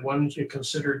said, why don't you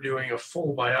consider doing a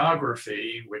full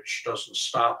biography, which doesn't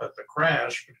stop at the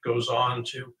crash, but goes on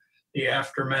to the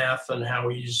aftermath and how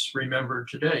he's remembered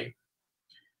today.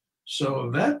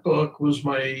 So that book was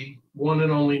my one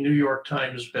and only New York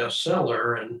Times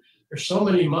bestseller. And there's so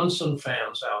many Munson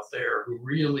fans out there who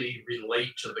really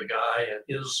relate to the guy and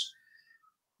his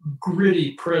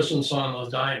gritty presence on the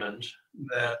diamond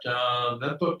that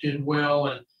that book did well.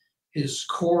 And his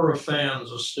core of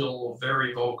fans is still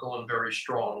very vocal and very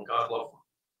strong. God love him.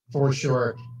 For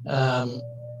sure. Hall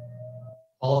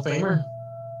of Famer?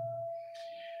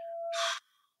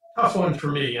 Tough one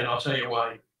for me, and I'll tell you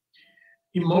why.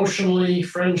 Emotionally,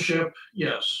 friendship,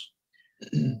 yes.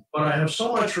 But I have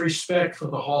so much respect for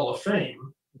the Hall of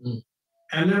Fame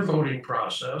and their voting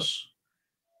process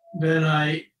that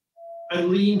I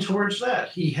lean towards that.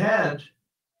 He had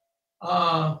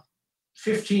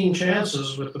 15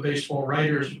 chances with the baseball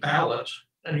writers' ballot,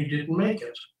 and he didn't make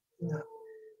it. Yeah.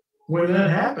 When that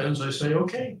happens, I say,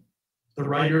 okay, the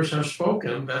writers have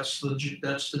spoken. That's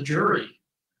the jury.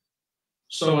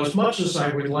 So as much as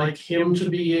I would like him to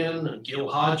be in and Gil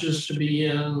Hodges to be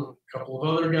in, a couple of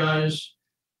other guys,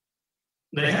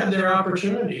 they had their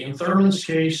opportunity. In Thurman's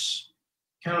case,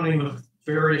 counting the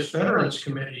various veterans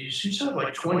committees, he's had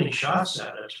like 20 shots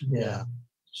at it. Yeah.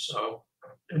 So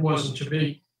it wasn't to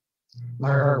be. My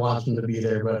heart wants him to be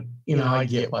there, but I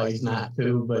get why he's not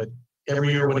too. But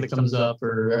every year when it comes up,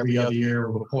 or every other year,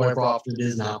 or however often it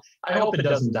is now, I hope it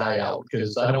doesn't die out,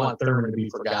 because I don't want Thurman to be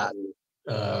forgotten.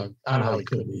 I don't know how he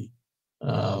could be.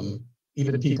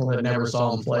 Even the people that never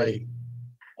saw him play,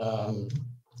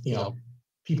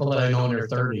 people that I know in their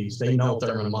 30s, they know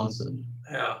Thurman Munson.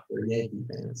 Yeah. They're Yankee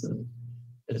fans, and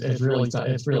it's really it's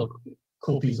a real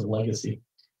cool piece of legacy.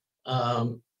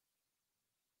 And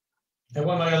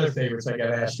one of my other favorites I got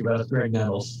to ask you about is Greg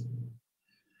Nettles.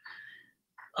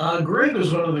 Greg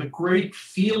was one of the great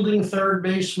fielding third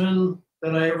basemen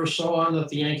that I ever saw and that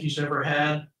the Yankees ever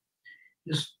had.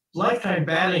 His lifetime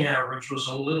batting average was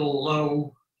a little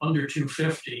low, under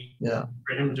 250. Yeah.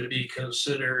 For him to be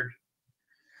considered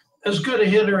as good a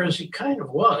hitter as he kind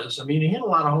of was. I mean, he hit a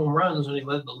lot of home runs and he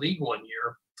led the league one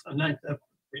year. And that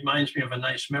reminds me of a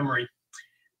nice memory.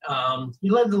 He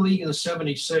led the league in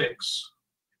 '76,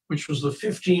 which was the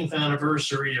 15th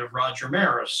anniversary of Roger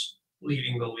Maris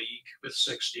leading the league with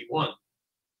 61.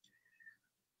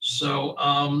 So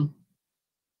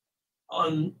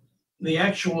on the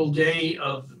actual day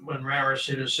of when Maris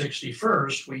hit his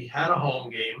 61st, we had a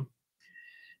home game,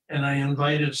 and I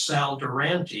invited Sal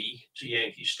Durante to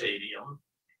Yankee Stadium.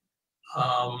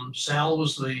 Sal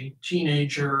was the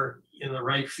teenager in the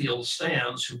right field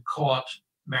stands who caught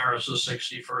Maris's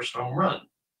 61st home run.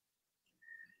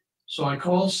 So I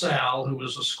called Sal, who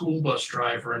was a school bus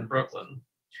driver in Brooklyn,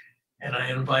 and I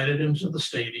invited him to the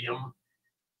stadium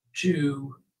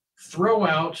to throw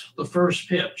out the first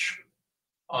pitch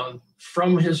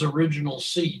from his original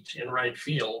seat in right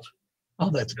field. Oh,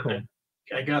 that's cool.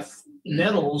 I got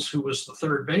Nettles, who was the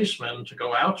third baseman, to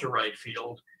go out to right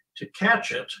field to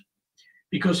catch it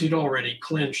because he'd already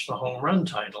clinched the home run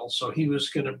title. So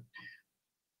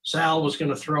Sal was going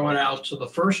to throw it out to the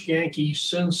first Yankee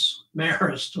since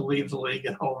Maris to lead the league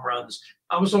in home runs.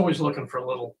 I was always looking for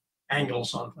little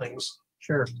angles on things.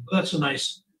 Sure. That's a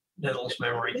nice Nettles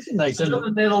memory. It's a nice.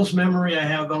 Another Nettles memory I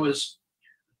have, though, is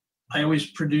I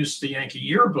always produce the Yankee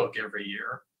yearbook every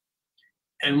year.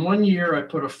 And one year I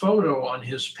put a photo on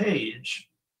his page,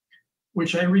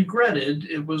 which I regretted.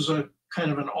 It was a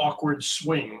kind of an awkward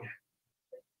swing.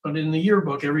 But in the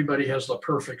yearbook, everybody has the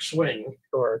perfect swing.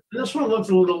 Sure. And this one looked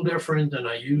a little different, and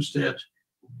I used it.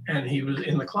 And he was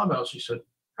in the clubhouse. He said,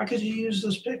 "How could you use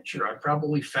this picture? I'm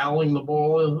probably fouling the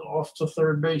ball off to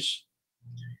third base."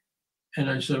 And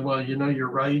I said, "Well, you're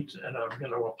right, and I'm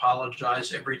going to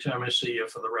apologize every time I see you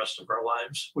for the rest of our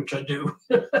lives," which I do.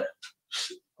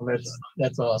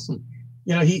 That's awesome.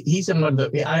 He's in one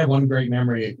of the. I have one great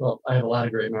memory. Well, I have a lot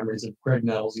of great memories of Greg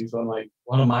Nettles. He's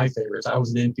one of my favorites. I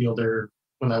was an infielder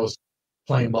when I was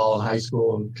playing ball in high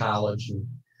school and college,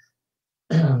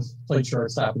 and played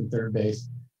shortstop and third base.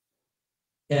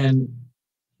 And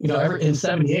in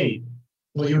 '78.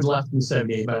 Well, you had left in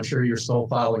 '78, but I'm sure you're still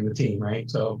following the team, right?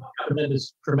 So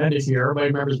tremendous year. Everybody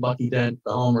remembers Bucky Dent,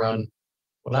 the home run.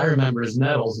 What I remember is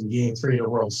Nettles in Game 3 of the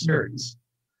World Series.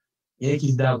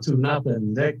 Yankees down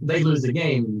 2-0. They lose the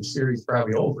game, the series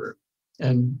probably over.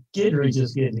 And Guidry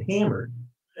just getting hammered.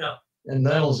 Yeah. And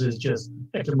Nettles is just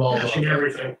picking balls Catching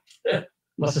everything.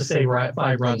 Must have saved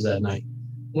 5 runs that night.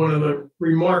 One of the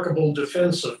remarkable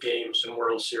defensive games in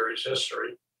World Series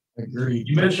history. Agreed.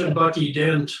 You mentioned Bucky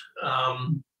Dent.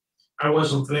 I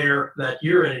wasn't there that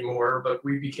year anymore, but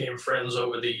we became friends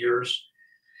over the years.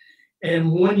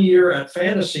 And one year at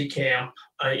fantasy camp,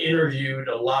 I interviewed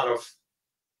a lot of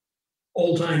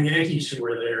old-time Yankees who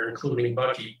were there, including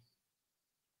Bucky.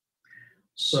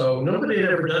 So nobody had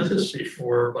ever done this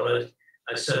before, but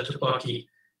I said to Bucky,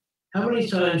 "How many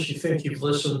times do you think you've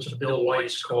listened to Bill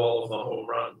White's call of the home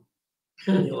run?"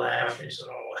 And he laughed. He said,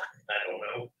 "Oh, I don't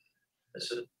know." I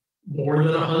said, "More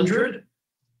than 100?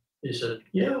 He said,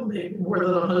 "Yeah, maybe more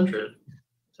than 100.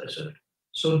 I said,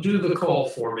 "So do the call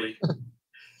for me."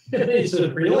 And he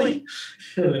said, "Really?"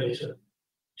 And then he said,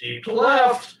 "Deep to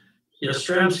left.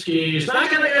 Yastrzemski's not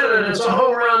going to get it. It's a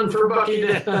home run for Bucky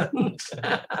Dent."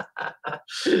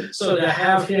 So to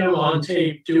have him on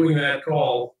tape doing that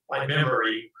call by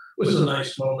memory was a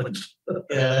nice moment.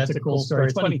 Yeah, that's a cool story.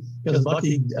 It's funny because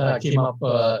Bucky came up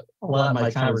a lot of my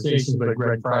conversations with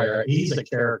Greg Pryor. He's a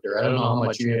character. I don't know how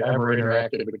much you ever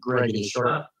interacted with Greg in his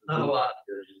short. Not a lot.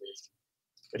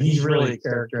 But he's really a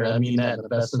character. I mean that in the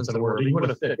best sense of the word. He would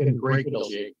have fit in great with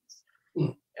those Yankees.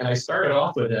 And I started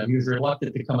off with him. He was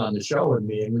reluctant to come on the show with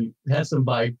me, and we had some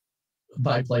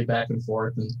by-play back and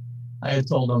forth. And I had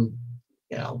told him,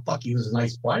 Bucky was a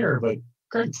nice player, but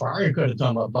Greg Pryor could have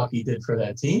done what Bucky did for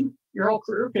that team. Your whole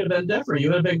career could have been different. You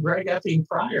would have been Greg effing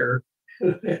Pryor.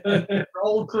 Your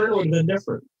whole career would have been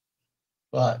different.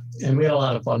 And we had a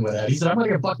lot of fun with that. He said, "I'm going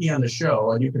to get Bucky on the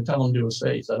show, and you can tell him to his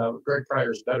face that Greg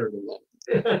Pryor's better than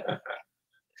that."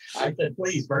 I said,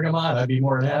 "Please bring him on. I'd be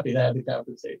more than happy to have the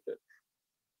conversation."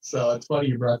 So it's funny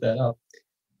you brought that up.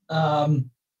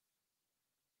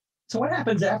 So what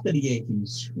happens after the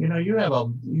Yankees?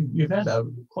 You've had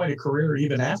quite a career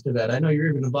even after that. I know you're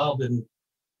even involved in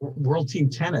World Team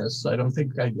Tennis. I don't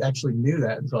think I actually knew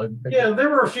that. So yeah, there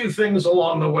were a few things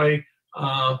along the way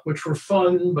which were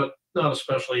fun, but not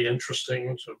especially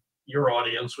interesting to your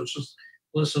audience, which is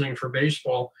listening for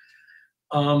baseball.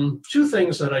 Two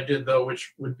things that I did, though,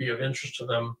 which would be of interest to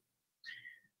them.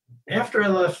 After I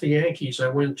left the Yankees, I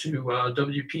went to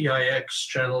WPIX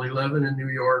Channel 11 in New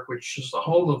York, which is the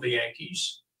home of the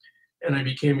Yankees, and I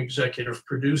became executive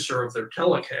producer of their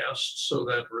telecasts so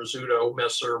that Rizzuto,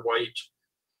 Messer, White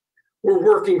were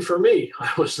working for me.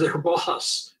 I was their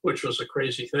boss, which was a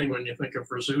crazy thing when you think of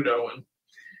Rizzuto. And,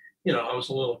 you know, I was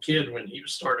a little kid when he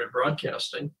started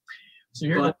broadcasting. So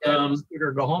you're going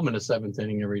to go home in the seventh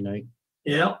inning every night.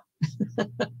 Yeah.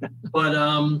 But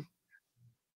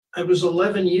I was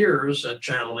 11 years at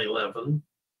Channel 11.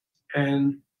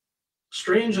 And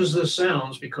strange as this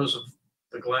sounds, because of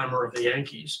the glamour of the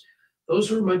Yankees,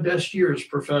 those were my best years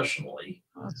professionally.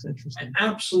 Oh, that's interesting. I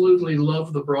absolutely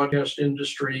love the broadcast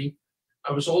industry.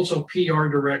 I was also PR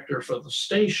director for the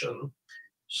station,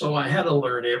 so I had to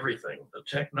learn everything: the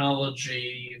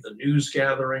technology, the news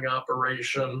gathering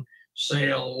operation,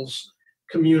 sales,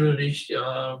 community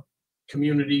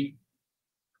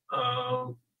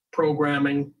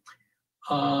programming,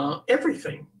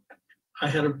 everything. I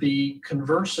had to be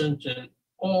conversant in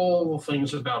all the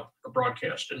things about the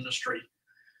broadcast industry,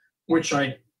 which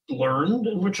I learned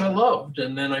and which I loved.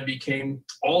 And then I became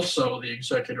also the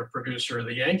executive producer of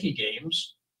the Yankee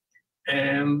games,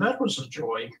 and that was a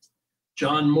joy.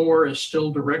 John Moore is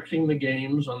still directing the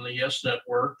games on the Yes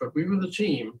Network, but we were the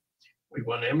team. We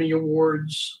won Emmy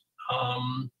Awards.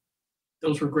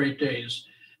 Those were great days.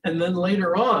 And then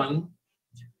later on,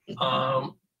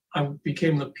 I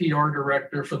became the PR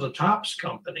director for the Topps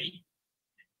company.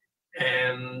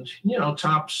 And, you know,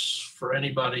 Topps, for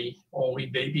anybody, all we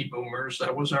baby boomers,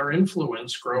 that was our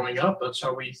influence growing up. That's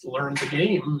how we learned the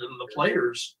game and the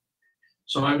players.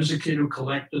 So I was a kid who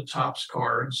collected Topps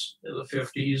cards in the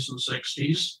 50s and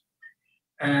 60s.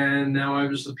 And now I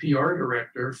was the PR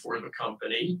director for the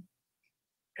company.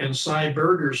 And Cy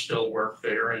Berger still worked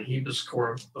there, and he was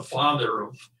the father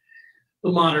of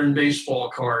the modern baseball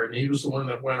card. He was the one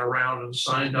that went around and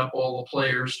signed up all the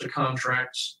players to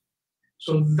contracts.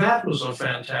 So that was a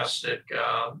fantastic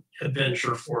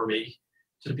adventure for me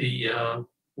to be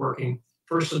working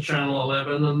first at Channel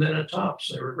 11 and then at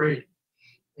Topps. They were great.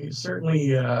 You certainly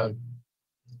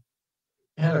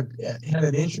had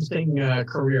an interesting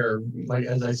career. Like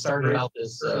as I started out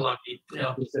this lucky,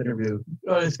 yeah, this interview.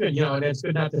 Well, it's good, you know, and it's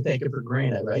good not to take it for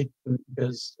granted, right?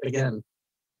 Because again,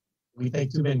 we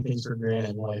take too many things for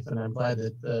granted in life, and I'm glad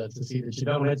that to see that you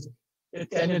don't.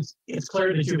 It's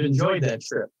clear that you've enjoyed that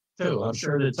trip too. I'm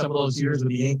sure that some of those years with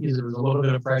the Yankees, there was a little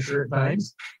bit of pressure at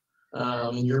times.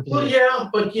 In your well, yeah,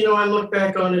 but you know, I look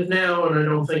back on it now, and I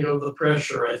don't think of the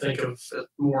pressure. I think of it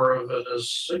more of it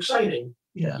as exciting.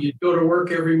 Yeah, you'd go to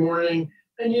work every morning,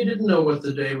 and you didn't know what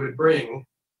the day would bring,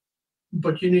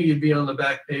 but you knew you'd be on the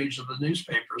back page of the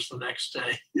newspapers the next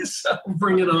day. So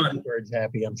bring it on. George's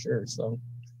happy, I'm sure. So,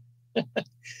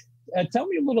 tell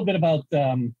me a little bit about.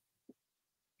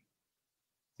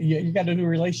 You got a new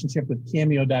relationship with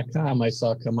Cameo.com. I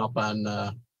saw come up on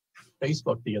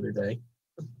Facebook the other day.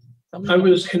 I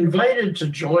was invited to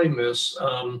join this.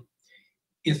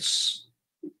 It's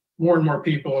more and more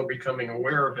people are becoming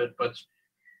aware of it, but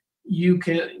you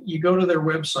go to their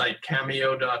website,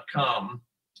 Cameo.com,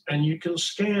 and you can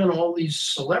scan all these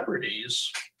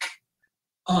celebrities,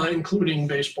 including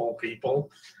baseball people,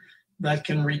 that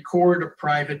can record a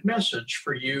private message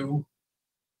for you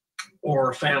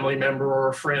or a family member or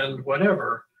a friend,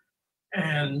 whatever.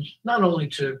 And not only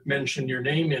to mention your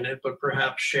name in it, but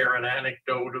perhaps share an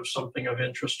anecdote of something of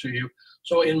interest to you.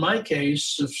 So in my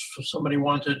case, if somebody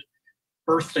wanted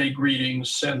birthday greetings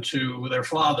sent to their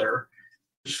father,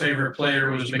 his favorite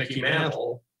player was Mickey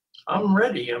Mantle, I'm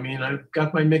ready. I mean, I've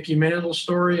got my Mickey Mantle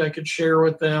story I could share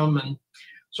with them. And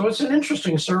so it's an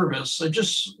interesting service. I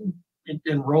just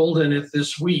enrolled in it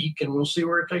this week, and we'll see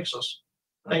where it takes us.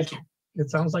 Thank you. It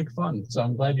sounds like fun. So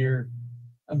I'm glad you're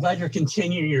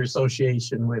continuing your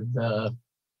association with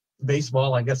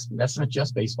baseball. I guess that's not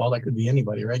just baseball. That could be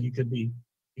anybody, right? You could be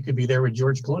there with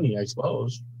George Clooney, I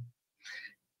suppose.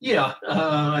 Yeah,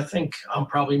 I think I'm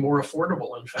probably more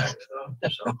affordable, in fact.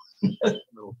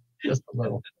 Just a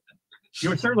little.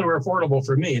 You certainly were affordable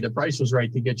for me. The price was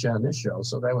right to get you on this show,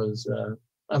 so that was.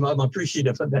 I'm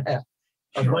appreciative of that.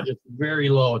 Our budget's very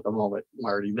low at the moment,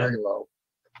 Marty. Very low.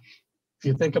 If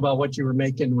you think about what you were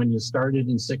making when you started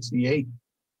in '68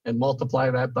 and multiply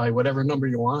that by whatever number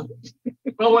you want.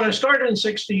 Well, when I started in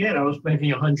 '68, I was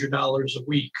making $100 a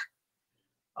week.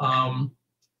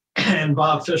 And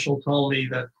Bob Fischel told me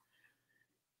that,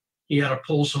 he had to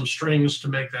pull some strings to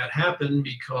make that happen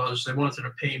because they wanted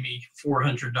to pay me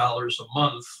 $400 a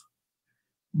month,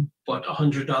 but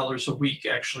 $100 a week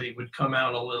actually would come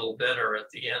out a little better at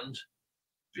the end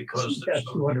because That's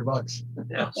 $200.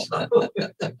 Yeah.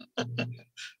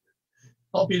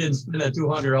 Hope you didn't spend that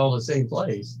 200 all in the same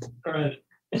place. All right.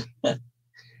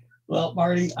 Well,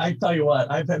 Marty, I tell you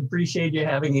what, I've appreciated you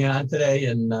having me on today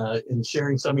and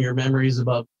sharing some of your memories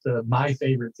about my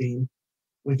favorite team.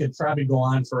 We could probably go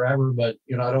on forever, but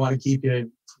I don't want to keep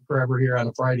you forever here on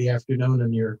a Friday afternoon,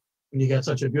 and you got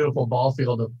such a beautiful ball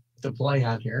field to play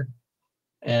on here.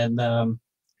 And I'm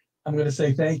going to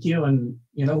say thank you, and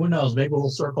who knows, maybe we'll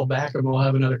circle back and we'll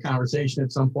have another conversation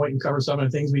at some point and cover some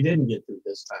of the things we didn't get through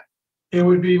this time. It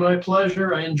would be my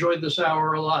pleasure. I enjoyed this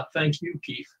hour a lot. Thank you,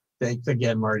 Keith. Thanks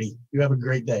again, Marty. You have a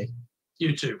great day.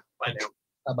 You too. Bye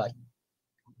now. Bye-bye.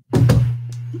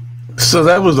 So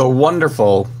that was a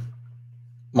wonderful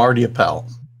Marty Appel.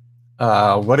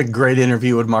 What a great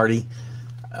interview with Marty.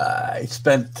 I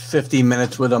spent 15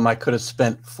 minutes with him. I could have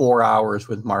spent 4 hours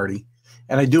with Marty.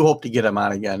 And I do hope to get him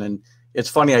on again. And it's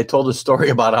funny, I told a story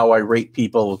about how I rate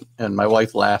people, and my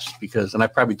wife laughs and I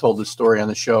probably told this story on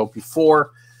the show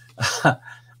before, but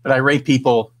I rate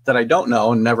people that I don't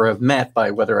know and never have met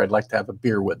by whether I'd like to have a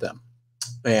beer with them.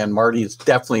 And Marty is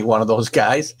definitely one of those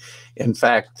guys. In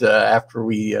fact, after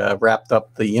we wrapped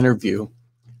up the interview,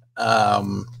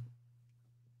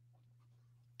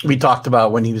 we talked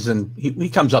about when he was he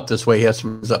comes up this way. He has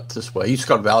comes up this way. He used to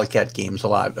go to Valley Cat games a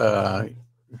lot.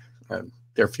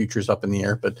 Their future's up in the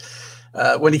air, but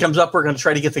when he comes up, we're going to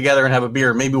try to get together and have a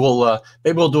beer. Maybe we'll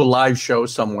do a live show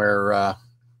somewhere.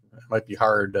 It might be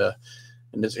hard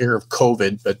in this era of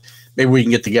COVID, but maybe we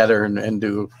can get together and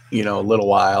do a little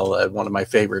while at one of my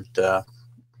favorite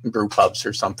brew pubs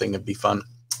or something. It'd be fun.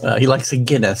 He likes a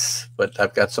Guinness, but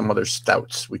I've got some other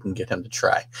stouts we can get him to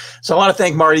try. So I want to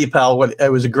thank Marty Appel.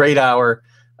 It was a great hour.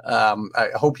 I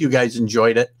hope you guys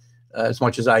enjoyed it as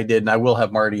much as I did, and I will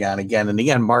have Marty on again. And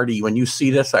again, Marty, when you see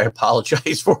this, I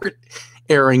apologize for it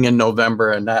airing in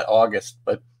November and not August,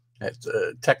 but it's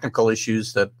technical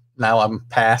issues that now I'm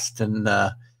past, and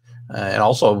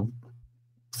also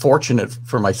fortunate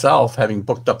for myself having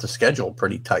booked up the schedule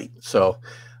pretty tight. So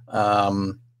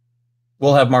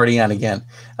we'll have Marty on again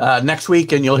next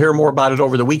week, and you'll hear more about it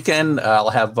over the weekend. I'll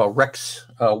have Rex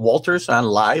Walters on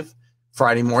live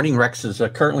Friday morning. Rex is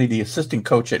currently the assistant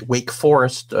coach at Wake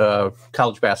Forest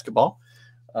college basketball.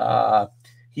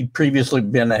 He'd previously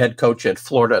been the head coach at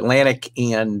Florida Atlantic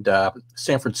and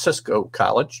San Francisco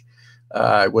College.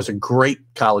 Was a great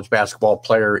college basketball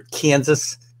player at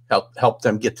Kansas. Helped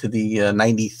them get to the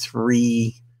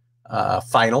 93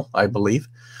 final, I believe.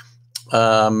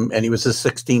 And he was the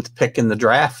 16th pick in the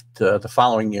draft the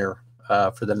following year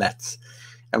for the Nets.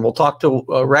 And we'll talk to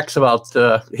Rex about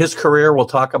his career. We'll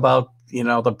talk about,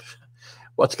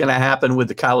 what's going to happen with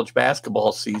the college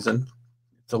basketball season.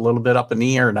 It's a little bit up in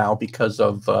the air now because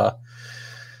of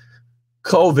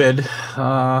COVID.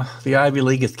 The Ivy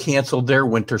League has canceled their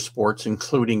winter sports,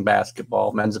 including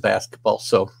basketball, men's basketball.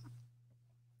 So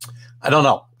I don't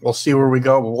know. We'll see where we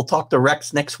go. We'll talk to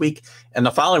Rex next week. And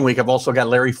the following week, I've also got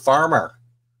Larry Farmer,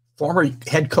 former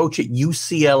head coach at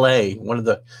UCLA, one of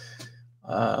the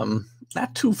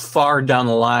not too far down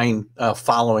the line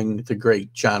following the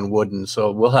great John Wooden. So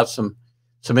we'll have some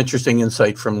interesting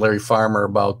insight from Larry Farmer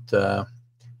about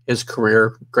his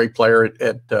career. Great player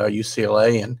at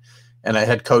UCLA and a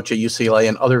head coach at UCLA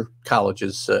and other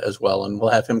colleges as well. And we'll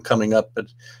have him coming up,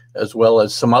 as well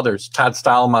as some others. Todd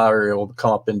Stahlmeyer will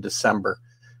come up in December.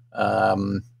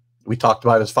 We talked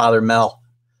about his father, Mel,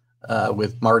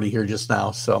 with Marty here just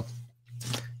now. So,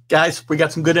 guys, we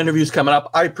got some good interviews coming up.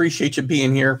 I appreciate you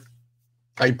being here.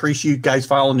 I appreciate you guys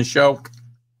following the show.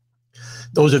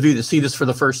 Those of you that see this for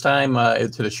the first time, to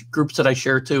the groups that I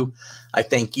share to, I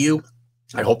thank you.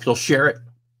 I hope you'll share it.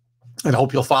 And I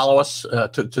hope you'll follow us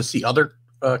to see other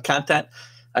content.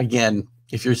 Again,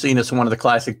 if you're seeing this on one of the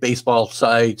classic baseball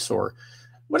sites or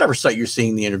whatever site you're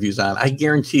seeing the interviews on, I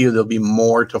guarantee you there'll be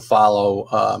more to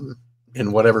follow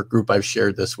in whatever group I've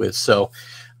shared this with. So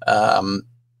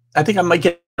I think I might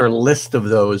get a list of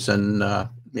those and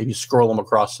maybe scroll them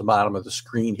across the bottom of the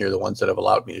screen here, the ones that have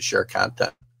allowed me to share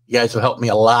content. You guys have helped me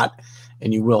a lot,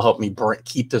 and you will help me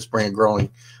keep this brand growing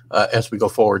as we go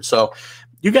forward. So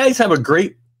you guys have a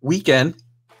great weekend.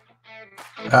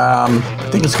 I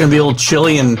think it's going to be a little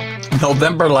chilly and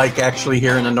November-like actually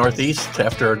here in the Northeast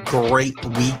after a great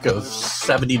week of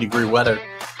 70-degree weather,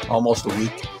 almost a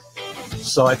week.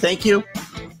 So I thank you.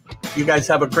 You guys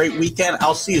have a great weekend.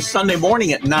 I'll see you Sunday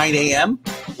morning at 9 a.m.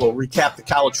 We'll recap the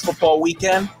college football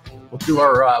weekend. We'll do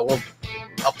we'll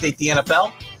update the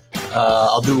NFL.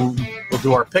 We'll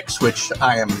do our picks, which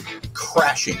I am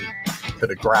crashing to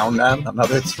the ground on.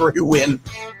 Another 3-win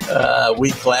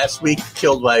week last week,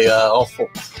 killed by all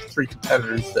 3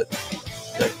 competitors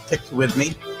that picked with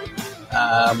me.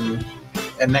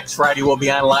 And next Friday, we'll be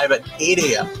on live at 8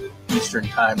 a.m. Eastern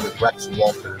Time with Rex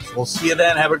Walters. We'll see you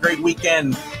then. Have a great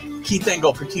weekend. Keith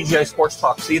Engel for TGI Sports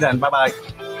Talk. See you then. Bye-bye.